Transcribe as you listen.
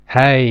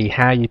Hey,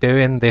 how you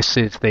doing? This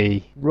is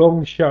the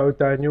Wrong show,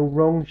 Daniel.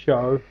 Wrong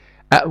show.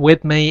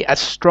 with me,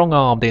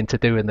 strong-armed into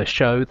doing the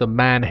show, the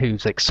man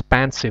whose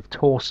expansive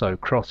torso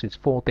crosses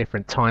four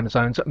different time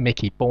zones,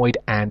 Mickey Boyd,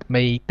 and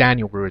me,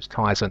 Daniel Ruiz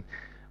Tyson.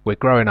 We're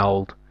growing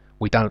old.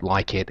 We don't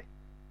like it.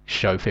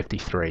 Show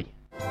 53.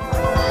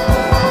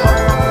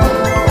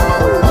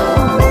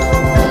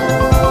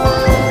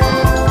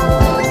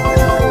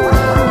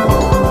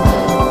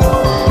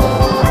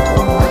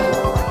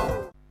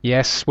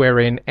 Yes,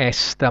 we're in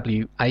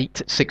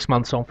SW8, 6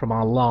 months on from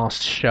our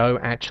last show,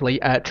 actually.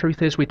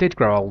 Truth is, we did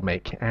grow old,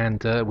 Mick,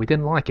 and we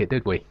didn't like it,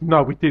 did we?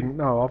 No, we didn't.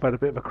 No, I've had a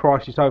bit of a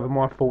crisis over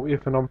my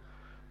 40th, and I'm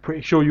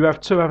pretty sure you have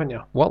too, haven't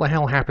you? What the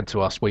hell happened to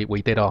us?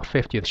 We did our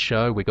 50th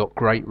show, we got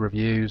great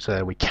reviews,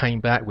 we came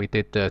back, we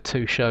did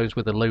two shows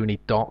with the Looney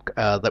Doc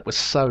that was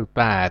so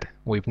bad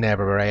we've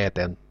never aired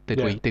them.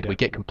 Did we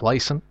get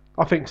complacent?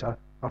 I think so.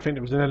 I think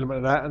there was an element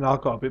of that, and I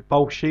got a bit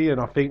bolshy,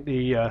 and I think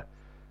the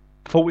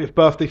 40th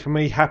birthday for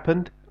me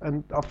happened,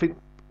 and I think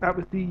that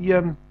was the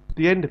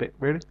end of it,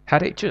 really. I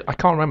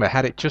can't remember,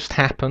 had it just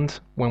happened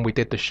when we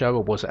did the show,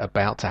 or was it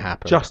about to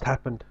happen? Just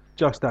happened,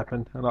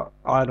 and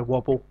I had a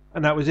wobble,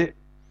 and that was it.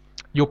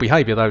 Your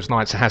behaviour those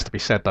nights, it has to be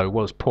said though,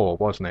 was poor,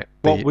 wasn't it?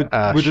 What, with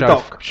the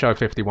doc? Show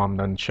 51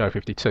 and show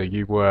 52,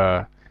 you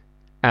were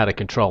out of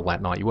control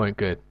that night. You weren't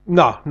good.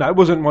 No, it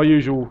wasn't my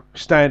usual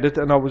standard,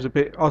 and I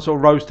sort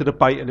of rose to the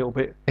bait a little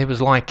bit. It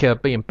was like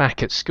being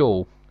back at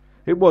school.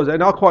 It was,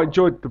 and I quite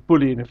enjoyed the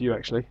bullying of you,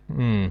 actually.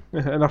 Mm.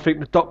 And I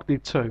think the doc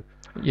did too.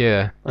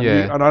 Yeah.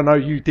 And I know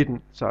you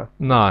didn't, so.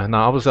 No,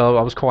 I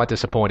was quite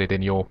disappointed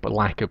in your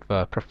lack of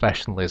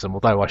professionalism,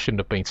 although I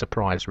shouldn't have been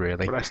surprised,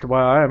 really. But that's the way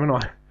I am, and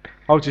I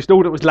was just,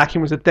 all that was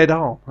lacking was a dead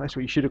arm. That's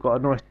what you should have got,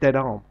 a nice dead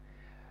arm.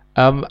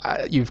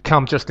 You've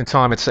come just in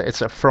time. It's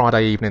a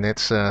Friday evening.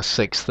 It's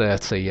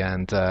 6:30,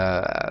 and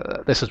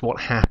this is what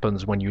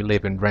happens when you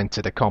live in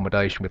rented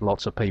accommodation with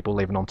lots of people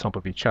living on top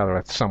of each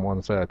other.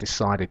 Someone's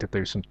decided to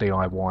do some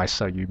DIY,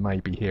 so you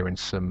may be hearing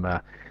some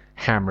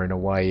hammering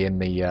away in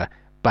the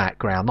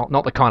background.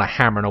 Not the kind of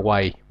hammering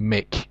away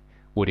Mick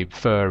would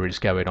infer is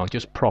going on.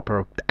 Just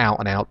proper out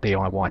and out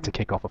DIY to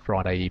kick off a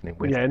Friday evening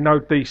with. Yeah, no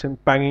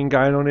decent banging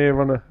going on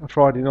here on a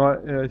Friday night.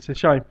 It's a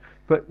shame.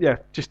 But yeah,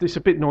 just it's a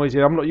bit noisy.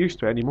 I'm not used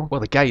to it anymore. Well,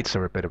 the gates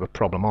are a bit of a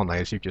problem, aren't they?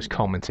 As you just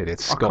commented,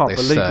 it's I got can't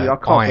this believe you. I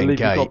can't iron believe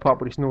gate. you got put up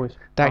with this noise.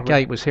 That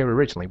gate was here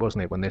originally,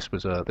 wasn't it? When this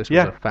was a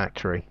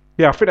factory.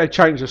 Yeah, I think they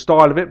changed the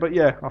style of it, but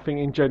yeah, I think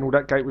in general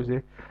that gate was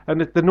here,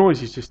 and the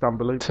noise is just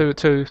unbelievable.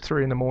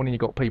 3 in the morning, you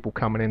got people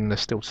coming in and they're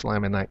still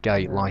slamming that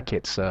gate like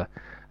it's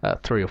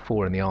 3 or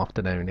 4 in the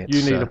afternoon.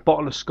 You need a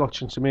bottle of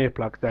scotch and some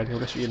earplugs, Daniel.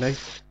 That's what you need.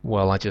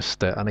 Well, I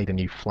need a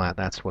new flat.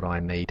 That's what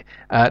I need.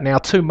 Now,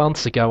 2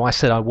 months ago, I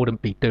said I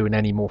wouldn't be doing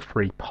any more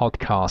free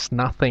podcasts.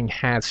 Nothing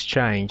has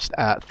changed.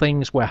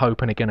 Things we're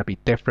hoping are going to be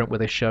different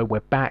with this show. We're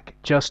back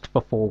just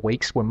for 4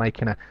 weeks. We're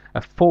making a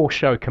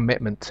 4-show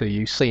commitment to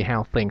you. See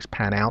how things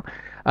pan out.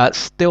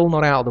 Still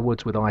not out of the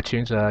woods with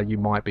iTunes. You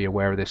might be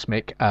aware of this,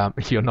 Mick.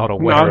 You're not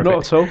aware of it. No,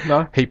 not at all.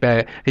 No. He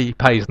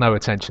pays no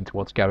attention to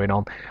what's going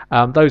on.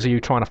 Those of you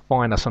trying to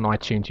find us on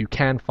iTunes, you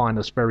can find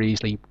us very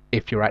easily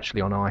if you're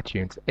actually on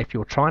iTunes. If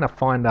you're trying to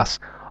find us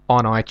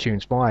on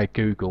iTunes via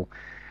Google,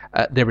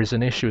 there is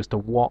an issue as to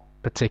what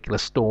particular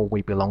store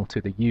we belong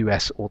to, the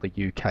US or the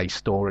UK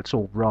store. It's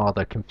all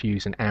rather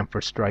confusing and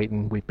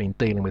frustrating. We've been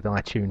dealing with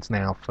iTunes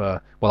now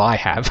I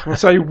have. I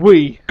say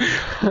we.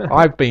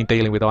 I've been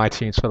dealing with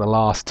iTunes for the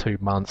last 2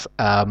 months.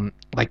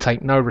 They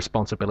take no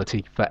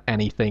responsibility for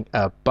anything.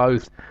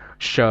 Both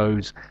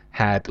shows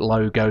had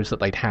logos that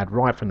they'd had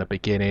right from the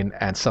beginning,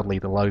 and suddenly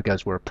the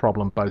logos were a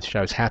problem. Both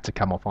shows had to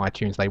come off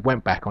iTunes. They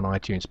went back on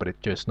iTunes, but it's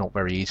just not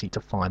very easy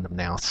to find them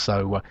now.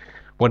 So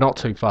we're not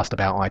too fussed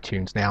about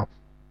iTunes now.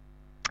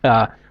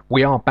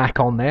 We are back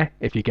on there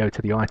if you go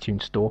to the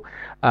iTunes store.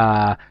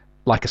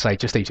 Like I say,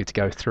 just easy to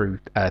go through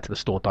to the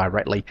store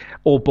directly.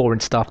 All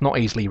boring stuff, not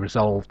easily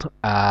resolved,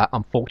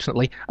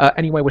 unfortunately.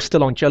 Anyway, we're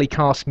still on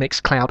Jellycast,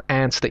 Mixcloud,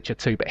 and Stitcher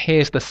too. But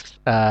here's the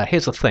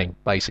thing,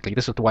 basically.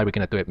 This is the way we're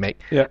going to do it, Mick.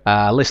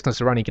 Yeah.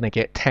 Listeners are only going to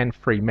get 10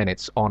 free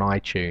minutes on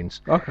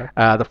iTunes. Okay.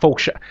 The full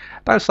show.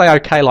 Don't say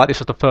okay like this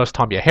is the first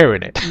time you're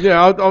hearing it.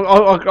 Yeah,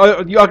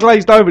 I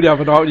glazed over the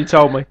other night when you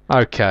told me.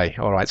 Okay,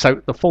 all right.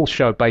 So the full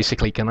show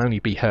basically can only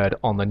be heard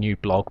on the new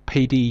blog,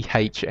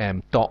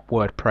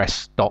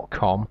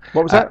 pdhm.wordpress.com.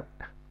 What was that?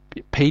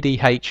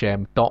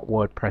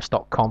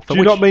 pdhm.wordpress.com. Do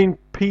you not mean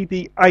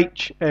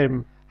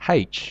PDHM?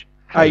 H.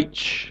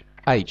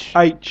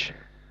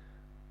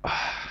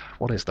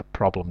 What is the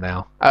problem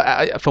now?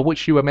 For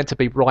which you were meant to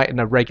be writing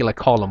a regular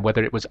column,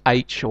 whether it was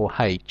H or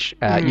H.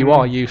 You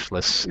are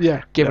useless.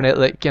 Yeah. Given it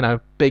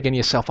that, bigging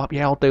yourself up.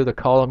 Yeah, I'll do the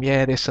column.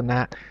 Yeah, this and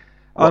that.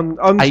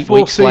 8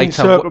 weeks later,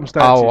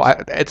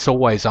 circumstances. It's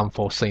always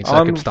unforeseen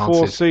circumstances.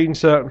 Unforeseen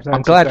circumstances.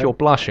 I'm glad you're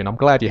blushing. I'm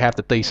glad you have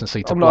the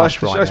decency to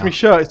blush right now. That's my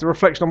shirt. It's the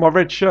reflection on my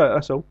red shirt,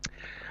 that's all.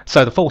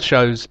 So the full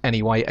shows,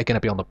 anyway, are going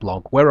to be on the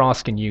blog. We're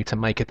asking you to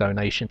make a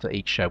donation to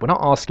each show. We're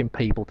not asking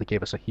people to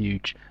give us a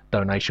huge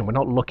donation. We're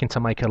not looking to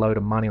make a load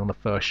of money on the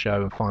first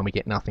show and find we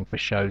get nothing for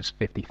shows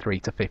 53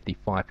 to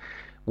 55.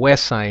 We're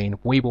saying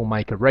we will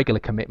make a regular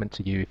commitment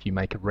to you if you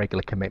make a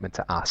regular commitment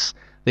to us.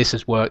 This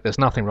has worked. There's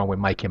nothing wrong with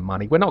making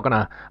money. We're not going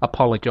to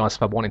apologise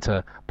for wanting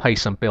to pay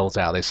some bills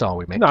out of this, are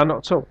we, Mick? No,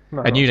 not at all.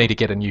 No, and you need to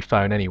get a new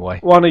phone anyway.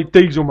 Well, I need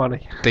diesel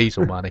money.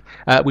 Diesel money.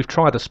 We've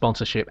tried the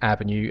sponsorship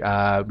avenue.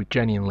 We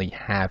genuinely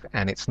have,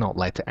 and it's not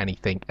led to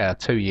anything.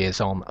 2 years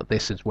on,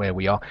 this is where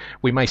we are.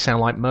 We may sound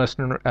like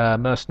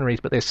mercenaries,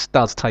 but this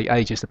does take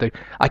ages to do.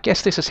 I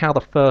guess this is how the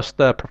first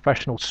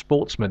professional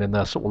sportsmen in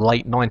the sort of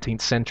late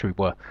 19th century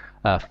were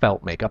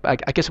felt, Mick.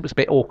 I guess it was a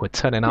bit awkward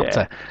turning up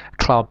to a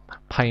club,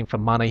 paying for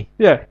money,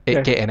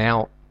 getting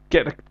out.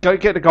 Get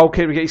the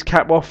goalkeeper, get his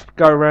cap off,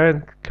 go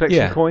around, collect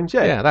some coins.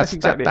 That's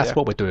exactly that's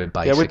what we're doing,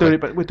 basically. Yeah, we're doing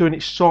it, but we're doing it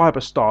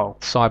cyber style.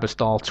 Cyber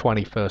style,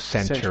 21st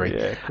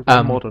century.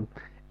 Modern.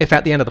 If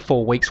at the end of the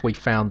 4 weeks we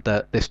found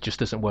that this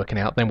just isn't working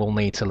out, then we'll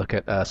need to look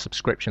at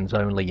subscriptions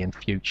only in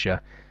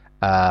future.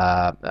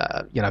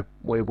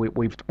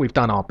 We've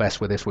done our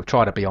best with this. We've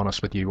tried to be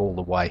honest with you all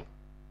the way.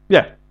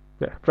 Yeah,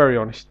 very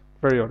honest.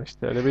 Very honest.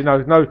 There'll be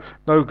no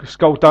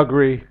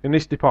skullduggery in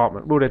this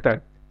department, will there,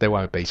 Dan? There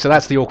won't be. So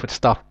that's the awkward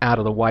stuff out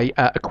of the way.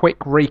 A quick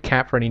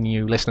recap for any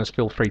new listeners.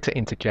 Feel free to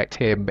interject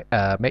here,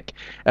 Mick.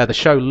 The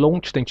show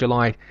launched in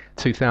July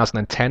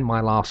 2010,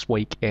 my last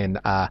week in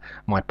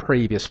my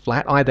previous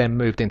flat. I then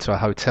moved into a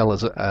hotel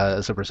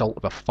as a result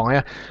of a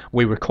fire.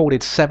 We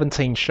recorded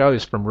 17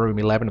 shows from Room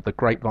 11 of the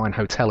Grapevine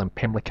Hotel in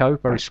Pimlico.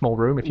 Very small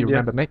room, if you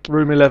remember, Mick.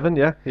 Room 11,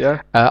 yeah.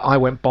 I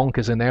went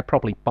bonkers in there,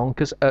 probably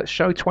bonkers.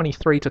 Show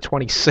 23 to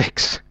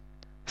 26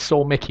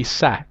 saw Mickey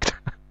sacked.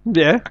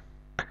 Yeah.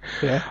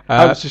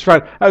 That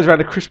was around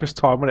the Christmas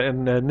time,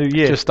 wasn't it, and New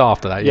Year. Just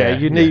after that,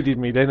 you needed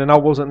me then, and I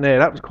wasn't there.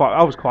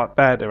 I was quite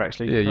bad there,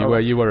 actually. Yeah,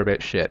 you were a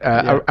bit shit.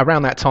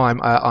 Around that time,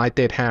 I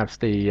did have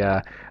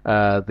the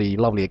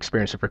lovely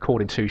experience of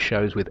recording 2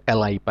 shows with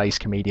LA-based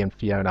comedian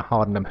Fiona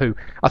Hardenham, who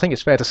I think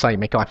it's fair to say,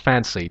 Mick, I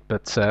fancied.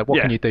 But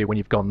what can you do when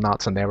you've gone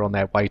nuts and they're on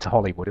their way to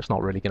Hollywood? It's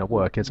not really going to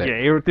work, is it? Yeah,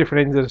 you're at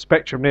different ends of the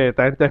spectrum there,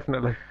 Dan,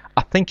 definitely.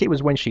 I think it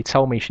was when she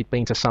told me she'd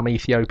been to some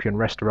Ethiopian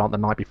restaurant the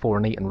night before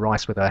and eaten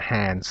rice with her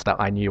hands that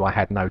I knew I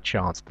had no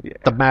chance. Yeah.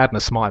 The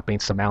madness might have been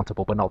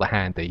surmountable, but not the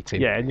hand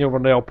eating. Yeah, and you're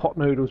on the old pot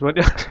noodles, weren't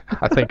you?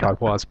 I think I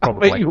was,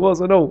 probably. I think you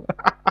was and all.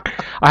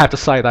 I have to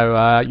say,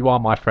 though, you are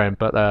my friend,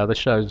 but the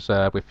shows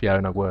with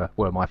Fiona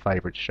were my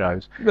favourite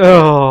shows.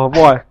 Oh,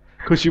 why?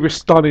 Because you were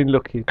stunning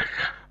looking.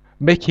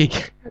 Mickey.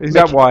 Is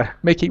that why?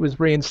 Mickey was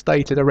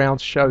reinstated around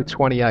show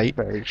 28.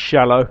 Very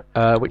shallow.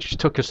 Which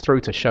took us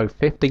through to show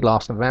 50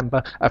 last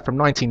November. From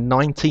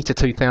 1990 to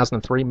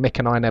 2003, Mick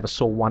and I never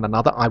saw one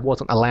another. I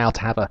wasn't allowed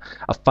to have a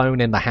phone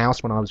in the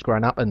house when I was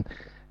growing up, and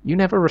you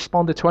never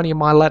responded to any of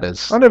my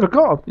letters. I never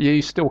got them.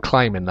 You're still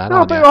claiming that, no,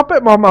 aren't you? I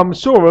bet my mum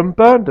saw them and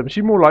burned them.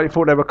 She more likely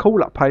thought they were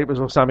call-up papers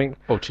or something.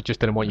 Or she just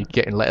didn't want you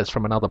getting letters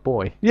from another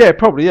boy. Yeah,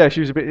 probably, yeah.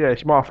 She was a bit,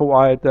 she might have thought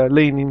I had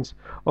leanings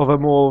of a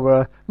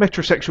more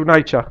metrosexual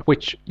nature.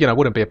 Which,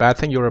 wouldn't be a bad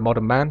thing. You're a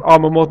modern man.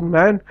 I'm a modern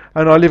man,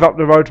 and I live up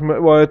the road from,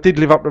 I did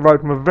live up the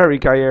road from a very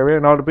gay area,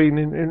 and I'd have been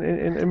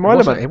in my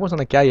element. It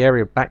wasn't a gay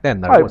area back then,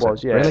 though, was it?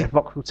 Was, yeah. Really?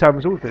 Vauxhall Town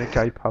has always been a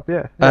gay pub,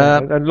 yeah.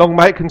 And long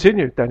may it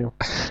continue, Daniel.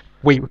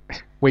 We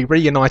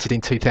reunited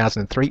in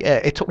 2003.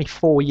 It took me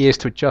 4 years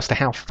to adjust to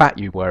how fat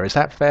you were. Is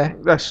that fair?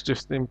 That's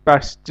just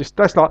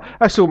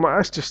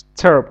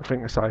terrible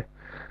thing to say.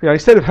 Yeah,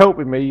 instead of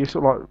helping me, you're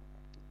sort of like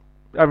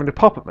having to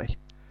pop at me.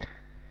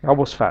 I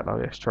was fat though,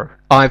 yes, true.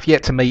 I've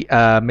yet to meet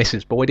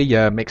Mrs.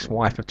 Boydie, Mick's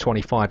wife of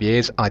 25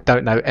 years. I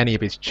don't know any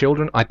of his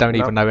children. I don't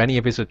even know any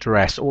of his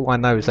address. All I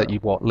know is that you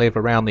live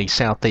around the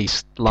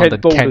southeast London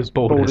Kent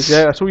borders.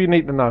 Yeah, that's all you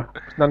need to know.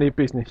 It's none of your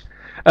business.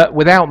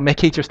 Without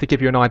Mickey, just to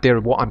give you an idea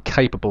of what I'm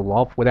capable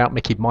of, without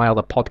Mickey, my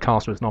other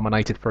podcast was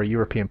nominated for a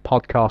European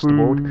Podcast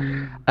Award.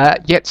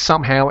 Yet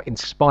somehow, in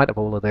spite of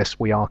all of this,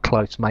 we are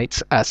close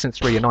mates.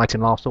 Since reuniting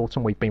last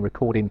autumn, we've been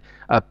recording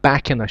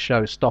back in the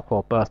show's stock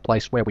or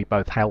birthplace, where we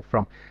both hail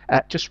from,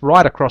 just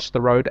right across the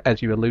road,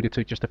 as you alluded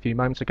to just a few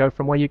moments ago,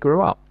 from where you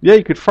grew up. Yeah,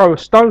 you could throw a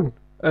stone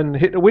and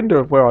hit the window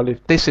of where I live.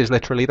 This is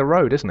literally the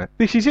road, isn't it?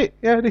 This is it.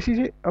 Yeah, this is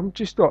it. I'm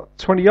just like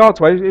 20 yards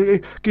away.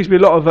 It gives me a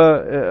lot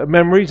of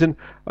memories. And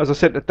as I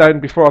said to Dan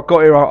before I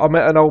got here, I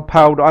met an old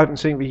pal that I haven't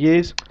seen for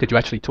years. Did you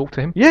actually talk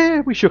to him? Yeah,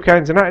 we shook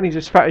hands and that, and he's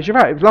as fat as you're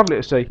at. It was lovely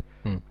to see.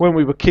 When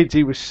we were kids,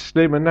 he was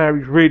slim, and now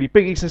he's really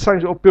big. He's the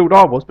same sort of build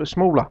I was, but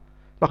smaller,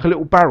 like a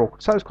little barrel.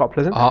 So it's quite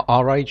pleasant.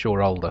 Our age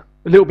or older?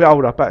 A little bit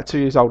older, about 2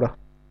 years older.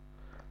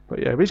 But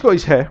yeah, but he's got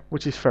his hair,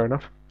 which is fair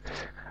enough.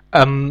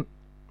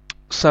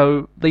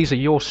 So these are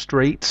your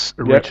streets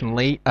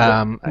originally.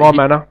 My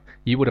manor.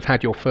 You would have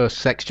had your first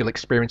sexual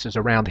experiences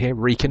around here,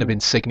 reeking of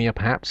insignia,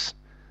 perhaps.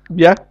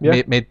 Yeah. No,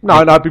 it'd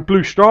be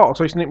Blue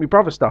Stratus. I used to nick my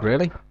brother's stuff.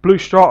 Really? Blue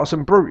Stratus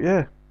and Brute,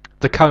 yeah.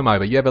 The comb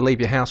over. You ever leave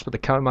your house with the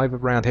comb over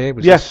around here?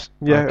 Yes.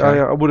 Okay.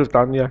 I would have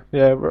done. Yeah.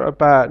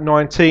 About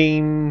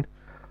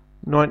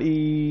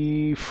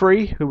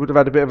 1993, we would have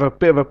had a bit of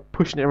a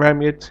pushing it around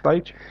me head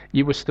stage.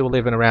 You were still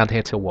living around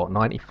here till what?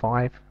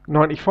 95.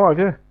 95,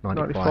 yeah.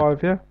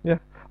 95, yeah.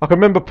 I can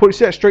remember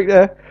see that street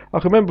there. I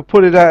can remember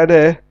putting it out of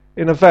there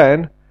in a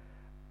van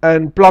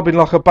and blubbing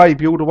like a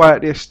baby all the way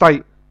out the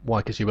estate Why?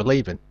 Because you were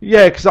leaving.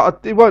 Yeah, because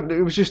it wasn't.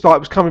 It was just like it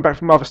was coming back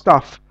from other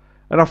stuff,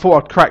 and I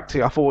thought I'd cracked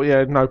it. I thought,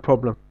 yeah, no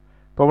problem.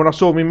 But when I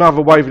saw my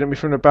mother waving at me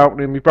from the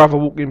balcony and my brother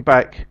walking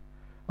back,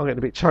 I'm getting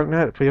a bit choked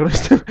now, to be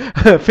honest.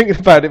 Thinking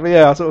about it, but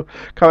yeah, I sort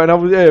of coming. I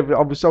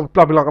was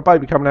blubbering like a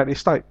baby coming out of the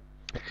estate.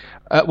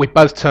 We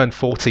both turned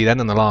 40 then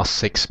in the last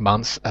 6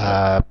 months.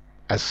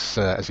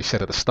 As you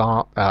said at the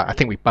start, I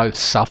think we both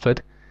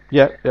suffered.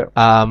 Yeah,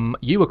 yeah.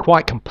 You were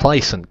quite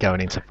complacent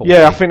going into 40.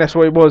 Yeah, I think that's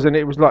what it was, and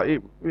it was like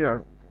it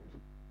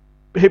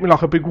hit me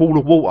like a big wall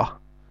of water,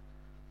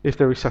 if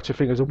there is such a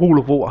thing as a wall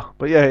of water.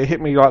 But yeah, it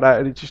hit me like that,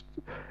 and it just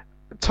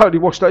totally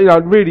washed out.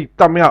 It really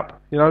done me up.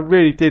 It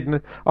really did,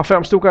 and I think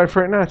I'm still going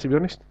through it now, to be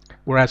honest.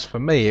 Whereas for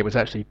me, it was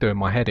actually doing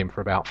my head in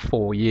for about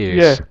 4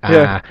 years.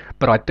 Yeah.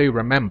 But I do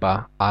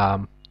remember.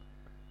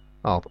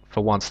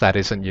 For once, that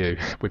isn't you.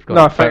 We've got.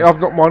 No, I've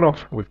got mine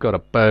off. We've got a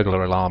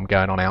burglar alarm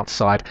going on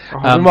outside.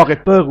 We might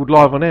get burgled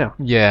live on air.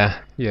 Yeah.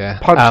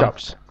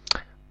 Punch-ups.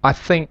 I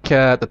think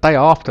the day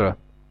after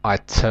I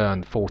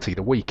turned 40,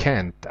 the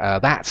weekend,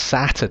 that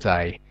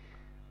Saturday,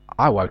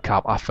 I woke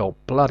up, I felt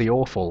bloody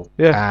awful.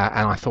 Yeah.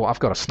 And I thought, I've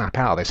got to snap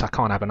out of this. I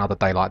can't have another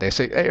day like this.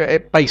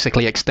 It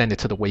basically extended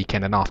to the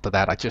weekend, and after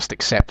that, I just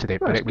accepted it.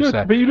 That's but it was.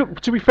 good. But you look,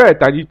 to be fair,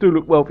 Dan, you do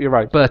look well for your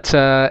age. But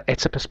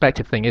it's a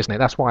perspective thing, isn't it?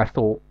 That's why I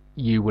thought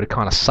you would have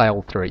kind of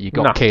sailed through it. You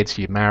got kids,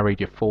 you're married,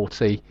 you're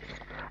 40.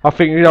 I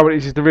think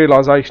this is the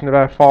realisation of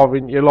how far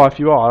into your life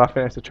you are. I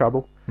think that's the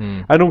trouble.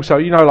 And also,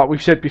 like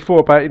we've said before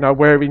about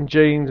wearing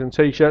jeans and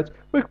t-shirts,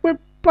 we're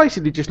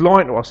basically just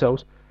lying to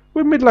ourselves.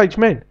 We're middle-aged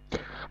men.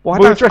 Well,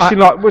 we're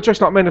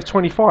dressed like men of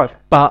 25.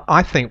 But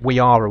I think we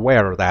are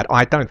aware of that.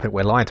 I don't think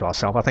we're lying to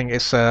ourselves. I think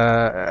it's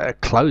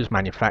clothes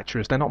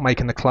manufacturers. They're not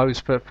making the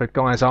clothes for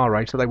guys our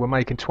age that they were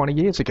making 20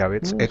 years ago.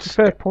 It's a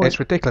fair point. It's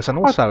ridiculous. And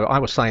also, I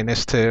was saying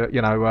this to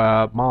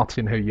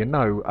Martin, who you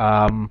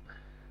know.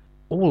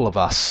 All of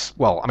us,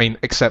 well, I mean,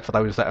 except for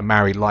those that are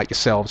married like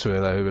yourselves who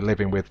are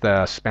living with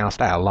spouse,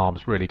 that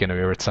alarm's really going to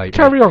irritate me.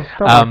 Carry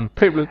on.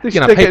 People, they're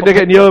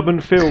getting the urban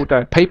feel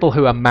down. People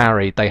who are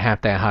married, they have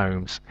their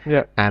homes,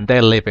 and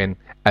they're living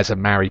as a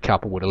married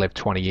couple would have lived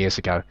 20 years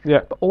ago.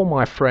 Yeah. But all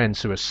my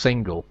friends who are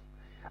single,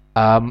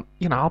 I'll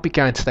be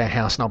going to their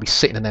house and I'll be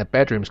sitting in their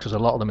bedrooms because a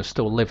lot of them are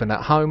still living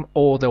at home,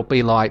 or they'll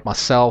be like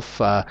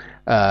myself,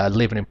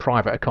 living in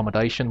private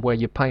accommodation where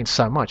you're paying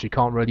so much you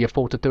can't really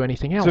afford to do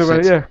anything else.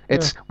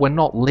 We're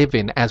not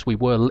living as we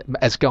were,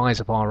 as guys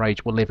of our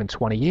age were living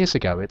 20 years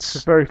ago. It's a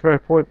very fair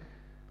point.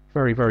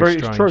 Very, very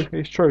strange.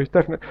 It's true. It's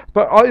definitely.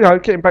 But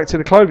getting back to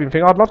the clothing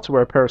thing, I'd love to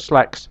wear a pair of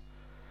slacks.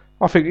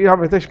 I think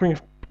they should bring a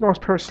nice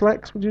pair of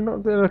slacks. Would you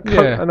not?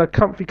 And a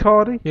comfy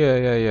cardi. Yeah.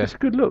 It's a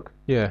good look.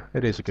 Yeah,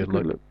 it is a good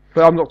look.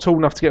 But I'm not tall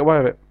enough to get away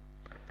with it.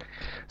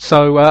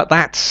 So I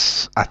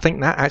think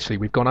that actually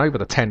we've gone over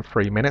the 10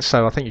 free minutes,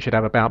 so I think you should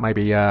have about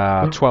maybe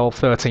 12,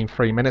 13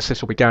 free minutes.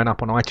 This will be going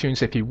up on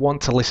iTunes. If you want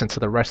to listen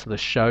to the rest of the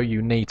show,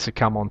 you need to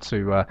go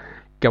onto the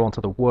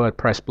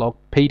WordPress blog,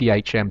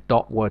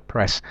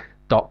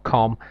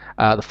 pdhm.wordpress.com.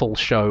 The full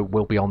show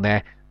will be on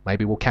there.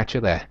 Maybe we'll catch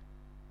you there.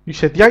 You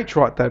said the H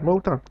right, Dan. Well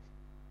done.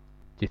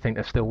 Do you think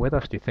they're still with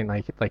us? Do you think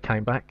they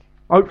came back?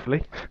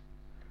 Hopefully.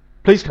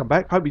 Please come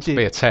back. Hope you did.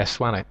 It'll be a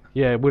test, won't it?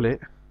 Yeah, will it?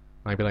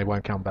 Maybe they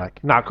won't come back.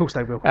 No, of course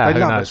they will. Who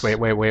knows?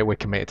 We're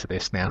committed to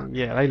this now.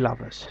 Yeah, they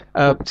love us.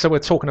 So we're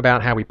talking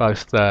about how we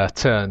both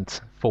turned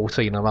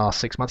 40 in the last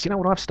 6 months. You know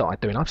what I've started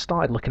doing? I've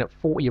started looking at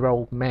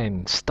 40-year-old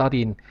men,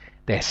 studying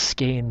their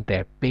skin,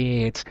 their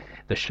beards,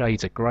 the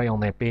shades of grey on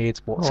their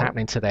beards, what's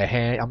happening to their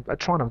hair. I'm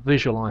trying to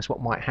visualise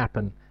what might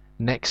happen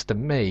next to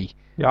me.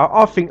 Yeah,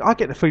 I think I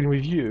get the feeling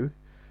with you.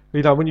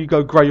 When you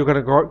go grey, you're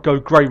going to go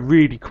grey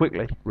really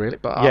quickly. Really?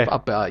 But yeah.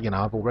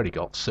 I've already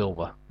got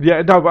silver.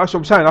 Yeah, no, but that's what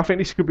I'm saying. I think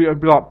this could be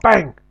like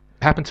bang. It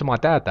happened to my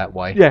dad that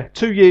way. Yeah,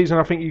 2 years, and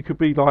I think you could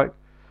be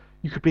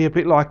a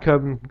bit like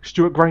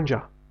Stuart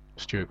Granger.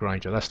 Stuart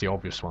Granger, that's the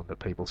obvious one that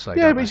people say.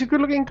 Yeah, but he's a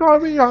good-looking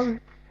guy.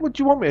 What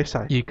do you want me to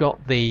say? You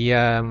got the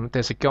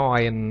there's a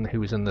guy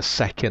who was in the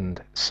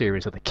second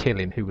series of The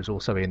Killing, who was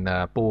also in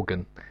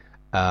Borgen.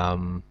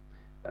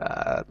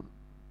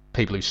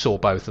 People who saw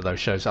both of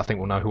those shows, I think,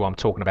 will know who I'm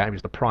talking about. He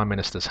was the Prime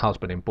Minister's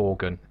husband in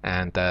Borgen,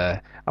 and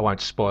I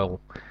won't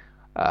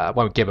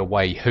give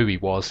away who he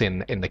was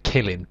in The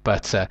Killing,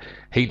 but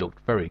he looked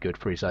very good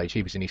for his age.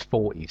 He was in his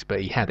 40s,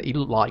 but he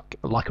looked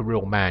like a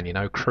real man,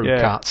 crew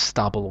cut,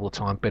 stubble all the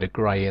time, bit of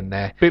grey in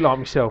there. Bit like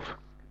myself.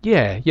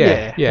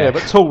 Yeah,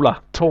 but taller,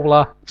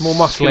 more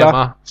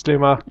muscular,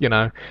 slimmer.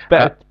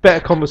 Better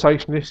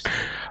conversationalist,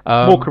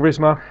 more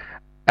charisma.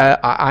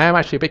 I am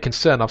actually a bit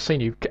concerned. I've seen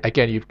you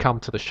again. You've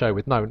come to the show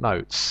with no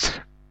notes.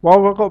 Why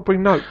have I got to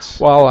bring notes?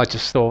 Well, I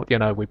just thought,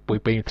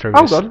 we've been through.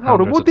 Hold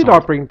on. What did I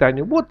bring,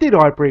 Daniel? What did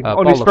I bring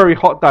on this very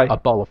hot day? A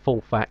bowl of full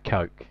fat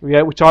Coke.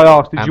 Yeah, which I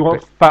asked. Did you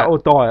want fat or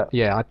diet?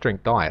 Yeah, I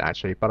drink diet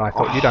actually, but I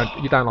thought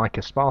you don't like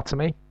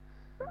aspartame.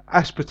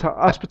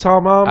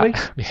 Aspartame Army?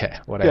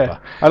 Yeah, whatever. Yeah.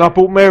 And I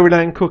bought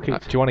Maryland cookies.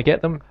 Do you want to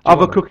get them?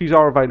 Other cookies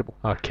are available.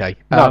 Okay.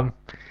 No.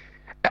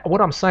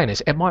 What I'm saying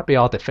is, it might be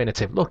our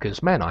definitive look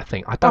as men, I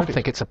think. I don't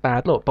think it's a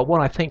bad look, but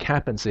what I think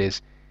happens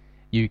is,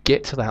 you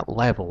get to that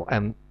level,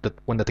 and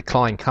when the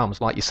decline comes,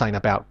 like you're saying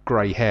about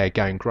grey hair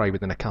going grey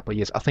within a couple of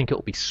years, I think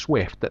it'll be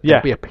swift. That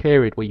there'll be a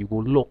period where you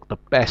will look the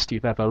best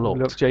you've ever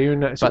looked. Looks, you're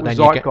in that but sort then of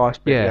you get,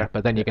 zeitgeist bit,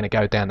 but then you're going to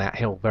go down that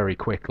hill very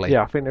quickly.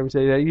 Yeah, I think there was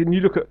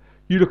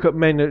you look at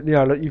men that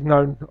that you've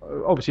known,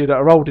 obviously, that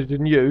are older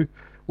than you.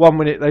 One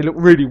minute they look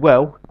really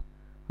well,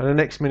 and the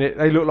next minute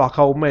they look like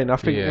old men. I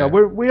think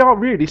we are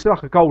really, it's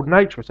like a golden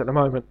age for us at the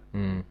moment.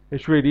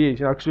 It really is,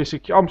 because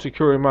I'm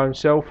secure in my own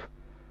self.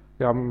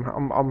 Yeah,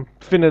 I'm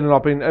thinner than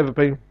I've ever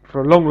been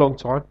for a long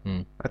time.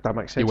 That don't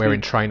make sense. You're wearing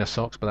trainer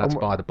socks, but that's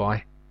by the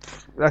by.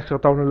 Actually,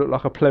 I don't want to look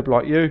like a pleb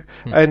like you.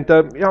 And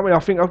I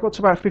think I've got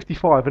to about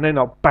 55, and then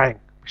I'll bang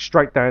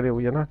straight downhill.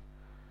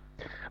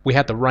 We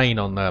had the rain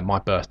on my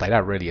birthday.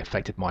 That really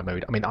affected my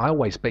mood. I mean, I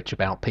always bitch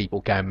about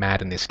people going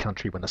mad in this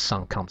country when the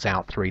sun comes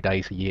out 3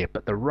 days a year,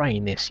 but the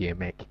rain this year,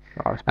 Mick.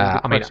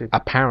 I mean,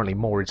 apparently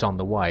more is on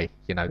the way.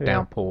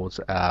 Downpours.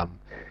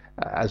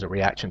 As a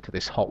reaction to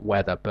this hot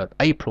weather, but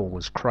April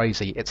was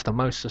crazy. It's the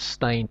most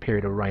sustained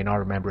period of rain I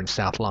remember in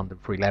South London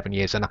for 11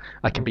 years, and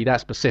I can be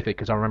that specific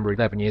because I remember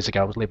 11 years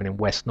ago I was living in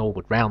West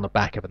Norwood, round the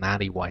back of an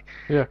alleyway,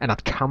 and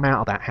I'd come out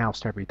of that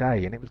house every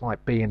day, and it was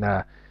like being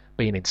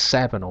in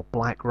Seven or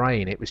Black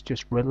Rain. It was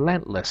just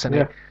relentless,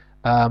 and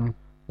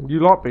you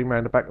like being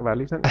round the back of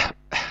alleys, don't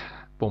you?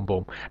 Boom,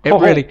 boom.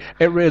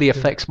 It really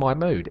affects my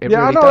mood. It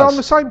really does. I'm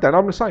the same, Dan.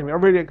 I'm the same. I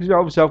really, because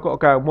obviously I've got to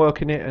go and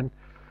work in it, and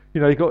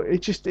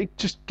it just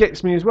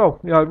gets me as well.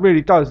 It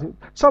really does.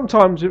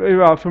 Sometimes, if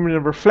I'm in a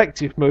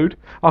reflective mood,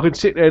 I can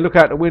sit there, look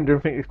out the window,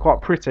 and think it's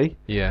quite pretty.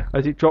 Yeah.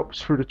 As it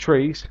drops through the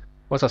trees.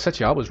 Well, as I said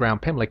to you, I was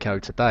round Pimlico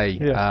today.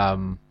 Yeah.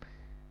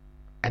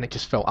 And it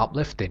just felt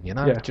uplifting,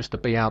 just to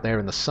be out there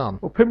in the sun.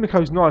 Well,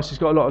 Pimlico's nice. It's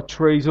got a lot of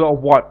trees, a lot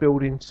of white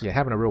buildings. Yeah,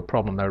 having a real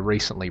problem though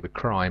recently with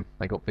crime.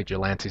 They got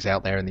vigilantes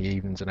out there in the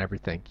evenings and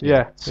everything.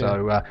 Yeah.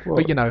 So,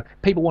 but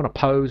people want to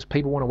pose.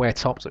 People want to wear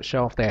tops that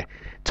show off their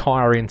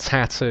tiring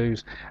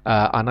tattoos.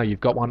 I know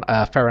you've got one.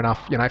 Fair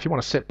enough. If you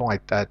want to sit by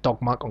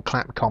Dogmuck on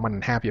Clapham Common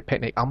and have your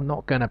picnic, I'm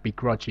not going to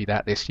begrudge you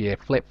that this year.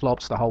 Flip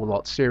flops, the whole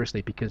lot.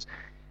 Seriously, because.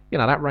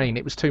 That rain,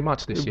 it was too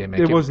much this year, Mick.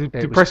 It was a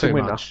depressing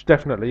winter,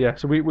 definitely, yeah.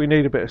 So we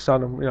need a bit of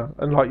sun,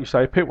 and like you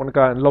say, if people want to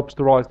go out and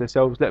lobsterise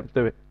themselves, let them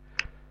do it.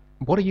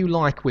 What do you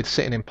like with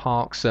sitting in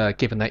parks,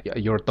 given that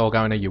you're a dog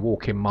owner, you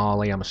walk in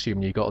Marley, I'm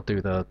assuming you've got to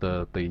do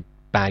the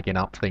bagging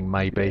up thing,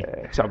 maybe?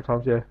 Yeah,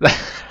 sometimes, yeah.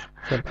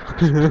 I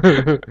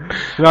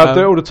do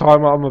it all the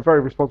time. I'm a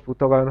very responsible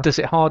dog owner. Does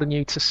it harden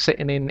you to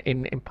sitting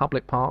in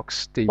public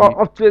parks? The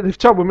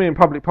trouble with me in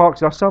public parks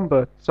is I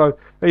sunburn. So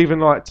even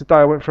like today,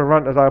 I went for a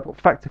run today. I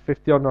put factor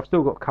 50 on. And I've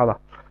still got colour,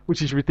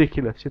 which is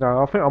ridiculous.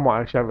 I think I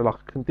might actually have like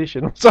a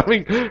condition or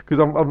something because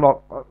I'm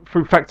not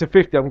through factor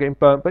 50. I'm getting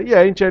burnt. But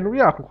yeah, in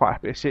general, I'm quite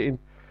happy sitting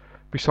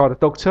beside a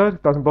dog turd.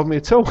 It doesn't bother me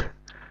at all. At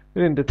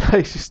the end of the day,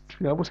 it's just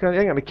what's going. It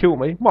ain't going to kill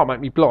me. It might make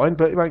me blind,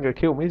 but it ain't going to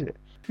kill me, is it?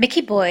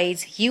 Mickey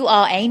Boys, you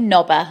are a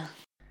knobber.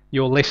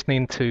 You're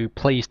listening to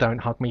Please Don't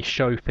Hug Me,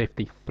 show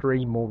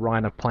 53. More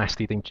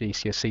rhinoplasty than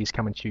GCSEs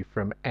coming to you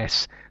from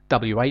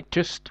SW8.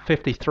 Just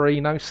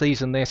 53, no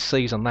season this,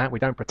 season that. We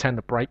don't pretend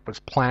the break was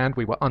planned.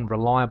 We were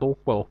unreliable.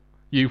 Well,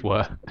 you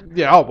were.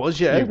 Yeah, I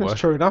was, yeah. That's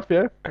true enough,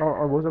 yeah. I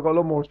was. I've got a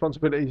lot more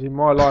responsibilities in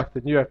my life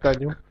than you have,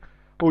 Daniel.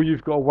 All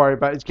you've got to worry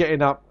about is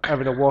getting up,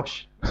 having a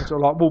wash, and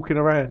sort of like walking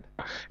around.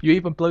 You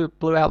even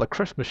blew out the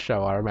Christmas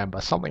show, I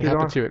remember. Something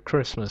happened to you at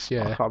Christmas,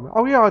 yeah.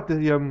 Oh, yeah, I had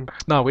the...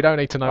 No, we don't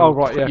need to know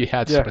what you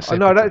had specifically.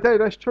 No,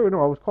 that's true.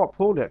 No, I was quite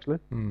poorly, actually.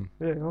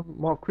 Yeah,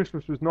 my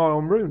Christmas was nigh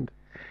on ruined.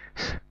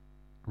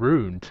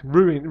 Ruined?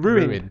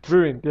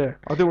 Ruined, yeah.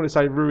 I don't want to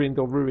say ruined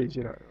or ruined,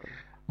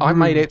 I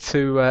made it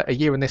to a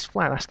year in this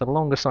flat. That's the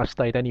longest I've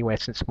stayed anywhere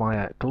since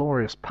my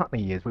glorious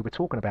Putney years. We were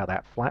talking about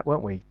that flat,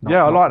 weren't we?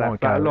 I like that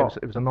flat a lot.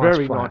 It was a nice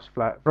flat. Nice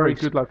flat. Very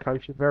good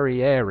location.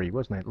 Very airy,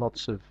 wasn't it?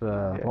 Lots of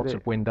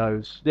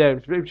windows. Yeah,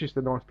 it was just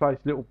a nice place.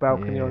 Little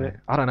balcony on it.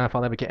 I don't know if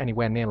I'll ever get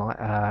anywhere near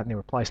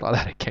a place like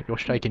that again. You're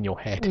shaking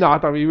your head. No, I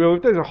don't really will.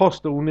 If there's a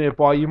hostel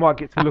nearby, you might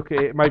get to look at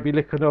it, maybe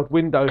lick an odd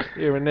window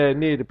here and there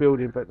near the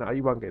building, but no,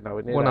 you won't get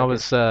nowhere near When I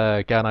was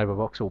going over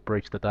Vauxhall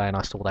Bridge today and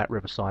I saw that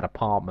Riverside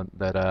apartment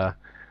that...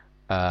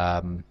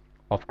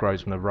 off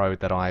Grosvenor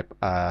Road that I...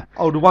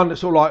 the one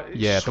that's sort of like...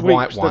 Yeah, the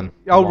white one.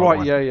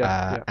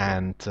 Yeah.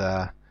 And,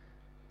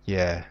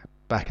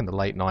 back in the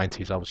late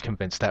 90s, I was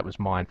convinced that was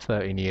mine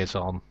 13 years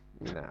on.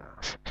 Nah.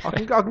 I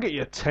can get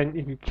you a tent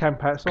if you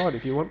camp outside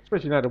if you want,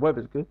 especially now the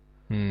weather's good.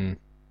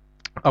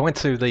 I went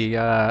to the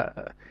I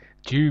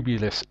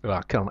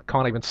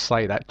can't even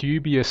say that,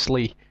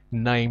 dubiously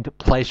named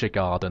Pleasure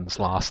Gardens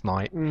last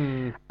night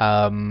in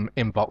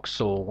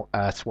Vauxhall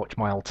to watch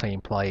my old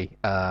team play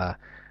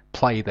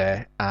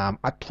there.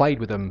 I played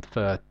with them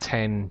for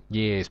 10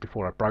 years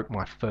before I broke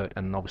my foot,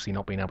 and obviously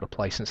not being able to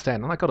play since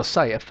then. And I got to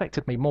say, it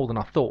affected me more than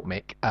I thought,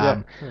 Mick.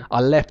 I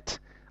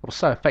was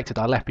so affected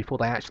I left before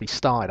they actually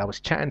started. I was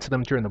chatting to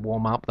them during the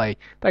warm-up.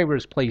 They were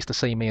as pleased to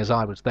see me as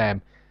I was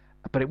them,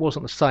 but it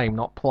wasn't the same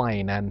not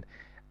playing. And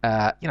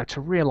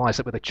to realise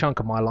that with a chunk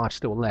of my life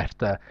still left,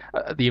 the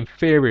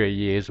inferior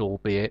years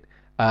albeit,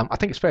 I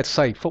think it's fair to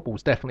say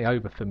football's definitely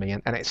over for me,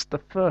 and it's the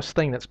first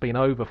thing that's been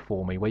over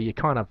for me, where you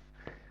kind of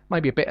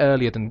maybe a bit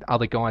earlier than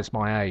other guys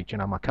my age.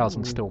 My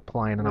cousin's still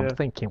playing, and I'm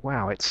thinking,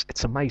 wow,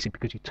 it's amazing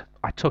because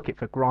I took it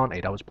for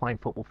granted. I was playing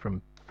football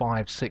from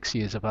 5, 6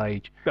 years of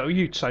age. No,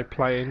 you'd say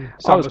playing.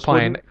 I was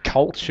playing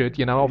cultured,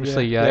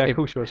 obviously. Of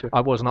course you was, I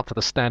wasn't up to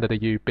the standard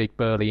of you big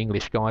burly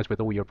English guys with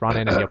all your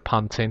running and your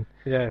punting.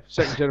 Yeah,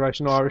 second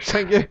generation Irish.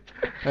 Thank you.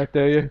 How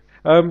dare you?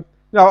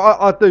 No,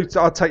 I do.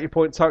 I take your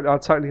point totally. I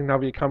totally know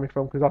where you're coming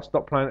from because I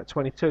stopped playing at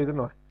 22, didn't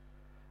I?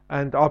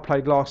 And I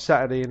played last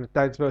Saturday in the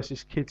dads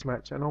versus kids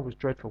match, and I was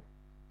dreadful.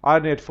 I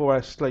only had 4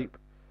 hours sleep,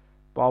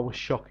 but I was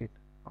shocking.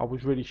 I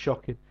was really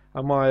shocking.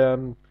 And my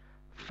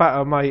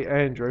fatter mate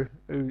Andrew,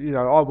 who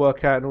I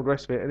work out and all the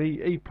rest of it, and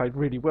he played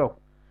really well.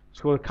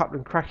 Scored a couple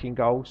of cracking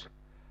goals.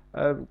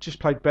 Just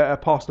played better,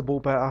 passed the ball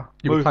better.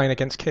 You were playing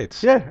against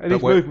kids? Yeah, and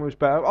his movement was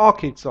better. Our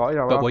kids,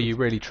 But were you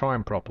really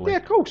trying properly? Yeah,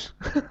 of course.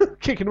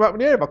 Kicking them up in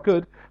the air if I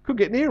could. Could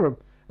get near them.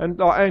 And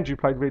Andrew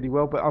played really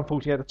well, but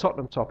unfortunately had a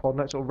Tottenham top on.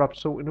 That sort of rubbed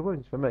salt in the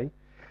wounds for me.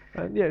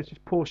 And yeah, it's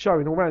just poor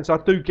showing all round. So I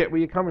do get where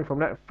you're coming from.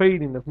 That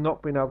feeling of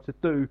not being able to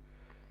do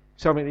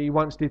something that you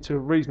once did to a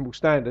reasonable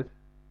standard,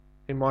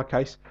 in my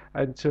case,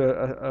 and to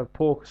a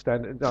poor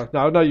standard. No,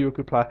 I know you're a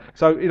good player.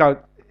 So,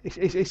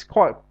 it's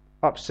quite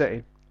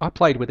upsetting. I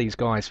played with these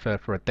guys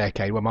for a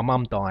decade. When my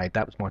mum died,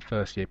 that was my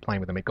first year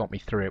playing with them. It got me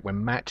through it.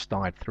 When Match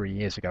died 3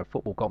 years ago,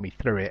 football got me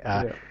through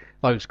it.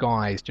 Those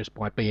guys, just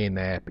by being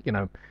there,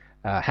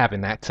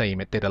 having that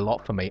team, it did a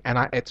lot for me. And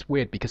it's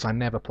weird because I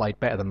never played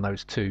better than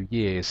those 2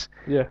 years,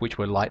 which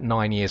were like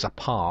 9 years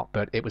apart.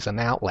 But it was an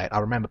outlet.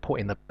 I remember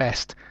putting in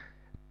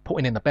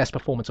the best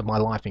performance of my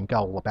life in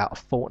goal about a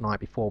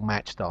fortnight before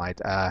Match died.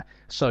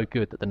 So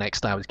good that the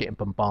next day I was getting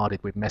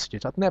bombarded with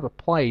messages. I'd never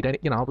played,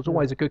 I was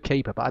always a good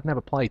keeper, but I'd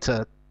never played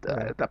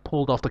that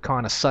pulled off the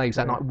kind of saves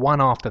that night,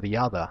 one after the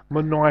other.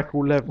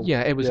 Maniacal level.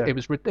 Yeah, it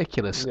was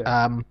ridiculous.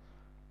 Yeah.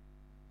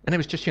 And it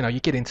was just, you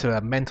get into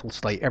a mental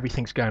state,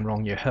 everything's going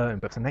wrong, you're hurting,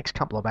 but for the next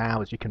couple of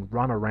hours you can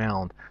run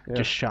around,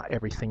 just shut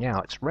everything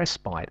out. It's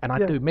respite, and I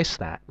do miss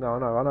that. No,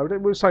 I know.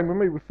 It was the same with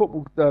me with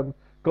football.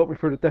 Got me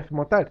through the death of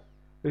my dad.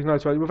 There's no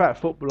way without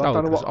football. I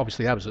don't know what.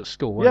 Obviously, that was at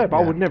school. Yeah, but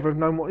I would never have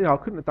known what. I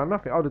couldn't have done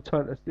nothing. I'd have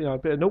turned a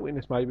bit of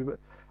naughtiness maybe, but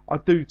I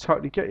do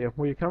totally get you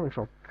where you're coming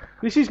from.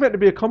 This is meant to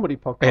be a comedy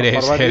podcast. It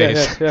is. By the way.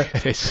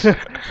 It is.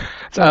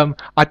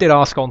 I did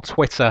ask on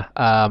Twitter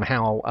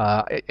how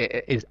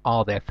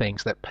are there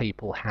things that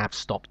people have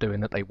stopped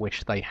doing that they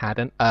wish they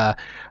hadn't.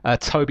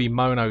 Toby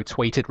Mono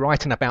tweeted,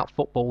 writing about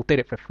football, did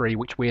it for free,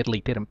 which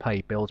weirdly didn't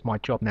pay bills. My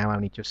job now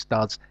only just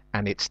does,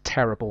 and it's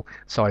terrible.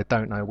 So I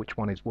don't know which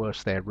one is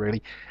worse there,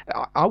 really.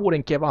 I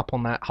wouldn't give up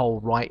on that whole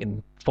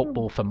writing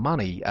football for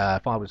money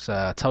if I was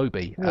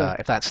Toby,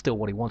 if that's still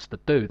what he wants to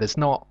do. There's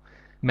not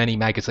many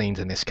magazines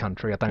in this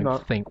country. I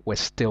don't think we're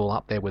still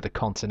up there with the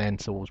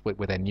Continentals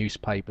with their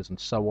newspapers and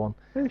so on.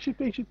 Yeah, he should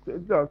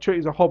treat it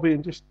as a hobby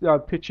and just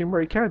pitch in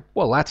where he can.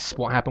 Well, that's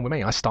what happened with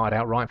me. I started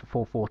out writing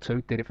for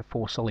 442, did it for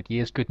 4 solid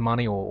years, good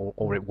money,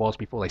 or it was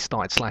before they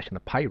started slashing the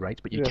pay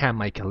rates, but you can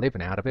make a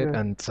living out of it,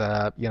 and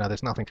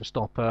there's nothing to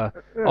stop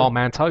our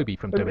man Toby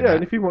from doing that. Yeah,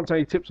 and if he wants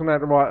any tips on how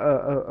to write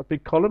a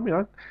big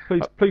column,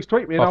 please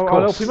tweet me and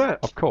I'll help him out.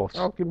 Of course.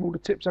 I'll give him all the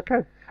tips I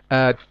can.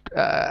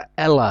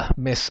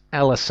 Miss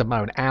Ella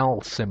Simone,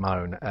 Al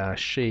Simone,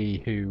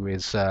 she who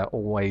is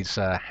always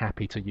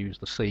happy to use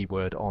the C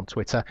word on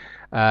Twitter,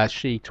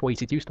 she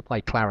tweeted, used to play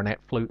clarinet,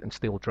 flute and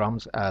steel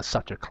drums,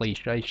 such a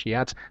cliche, she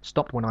adds,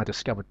 stopped when I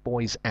discovered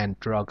boys and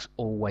drugs,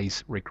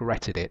 always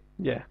regretted it.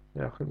 Yeah,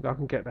 I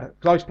can get that.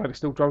 Because I used to play the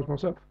steel drums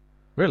myself.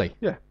 Really?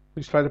 Yeah, I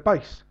used to play the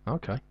bass.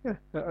 Okay. Yeah,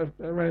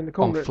 around the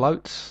corner. On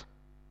floats?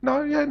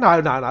 No.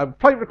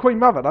 Played with the Queen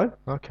Mother, though.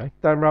 Okay.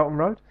 Down Rowton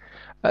Road.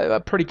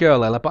 A pretty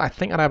girl, Ella, but I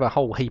think I'd have a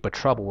whole heap of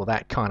trouble with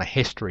that kind of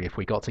history if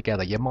we got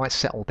together. You might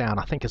settle down.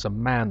 I think as a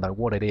man, though,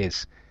 what it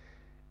is,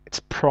 it's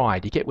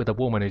pride. You get with a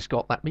woman who's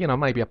got that,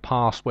 maybe a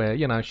past where,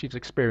 she's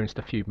experienced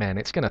a few men.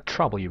 It's going to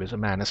trouble you as a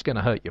man. It's going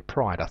to hurt your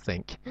pride, I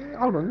think.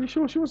 Hold on, you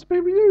sure she wants to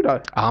be with you,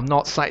 though? I'm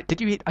not saying...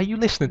 Are you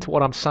listening to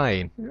what I'm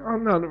saying? Oh,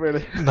 no, not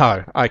really.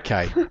 No,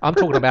 okay. I'm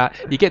talking about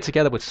you get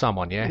together with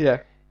someone, yeah?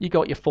 Yeah. You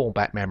got your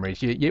fallback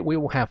memories. We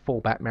all have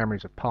fallback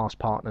memories of past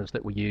partners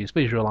that we use,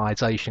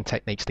 visualization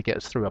techniques to get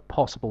us through a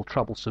possible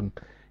troublesome,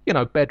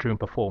 bedroom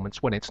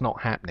performance when it's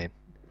not happening.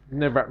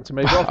 Never happened to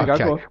me, but off you go.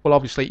 Go on. Well,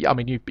 obviously,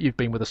 you've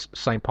been with the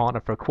same partner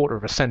for a quarter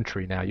of a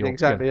century now.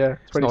 Exactly,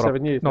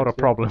 27 years. Not a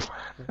problem.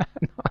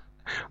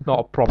 Not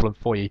a problem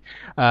for you.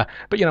 But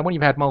when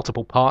you've had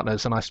multiple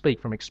partners, and I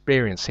speak from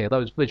experience here,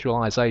 those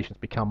visualizations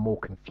become more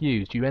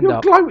confused. You're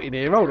gloating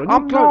here. Hold on.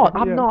 I'm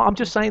not. I'm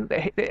just saying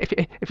that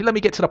if you let me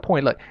get to the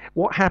point, look,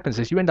 what happens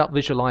is you end up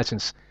visualizing.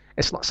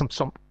 It's like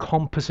some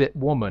composite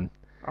woman.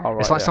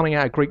 It's like something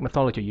out of Greek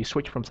mythology. You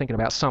switch from thinking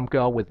about some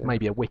girl with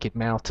maybe a wicked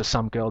mouth to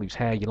some girl whose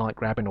hair you like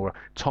grabbing, or a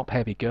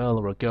top-heavy girl,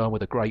 or a girl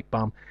with a great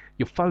bum.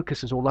 Your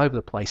focus is all over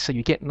the place, so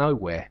you get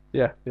nowhere.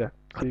 Yeah.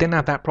 I didn't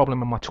have that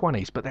problem in my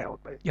 20s, but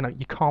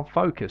you can't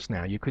focus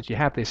now because you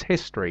have this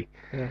history.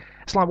 Yeah.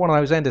 It's like one of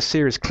those end of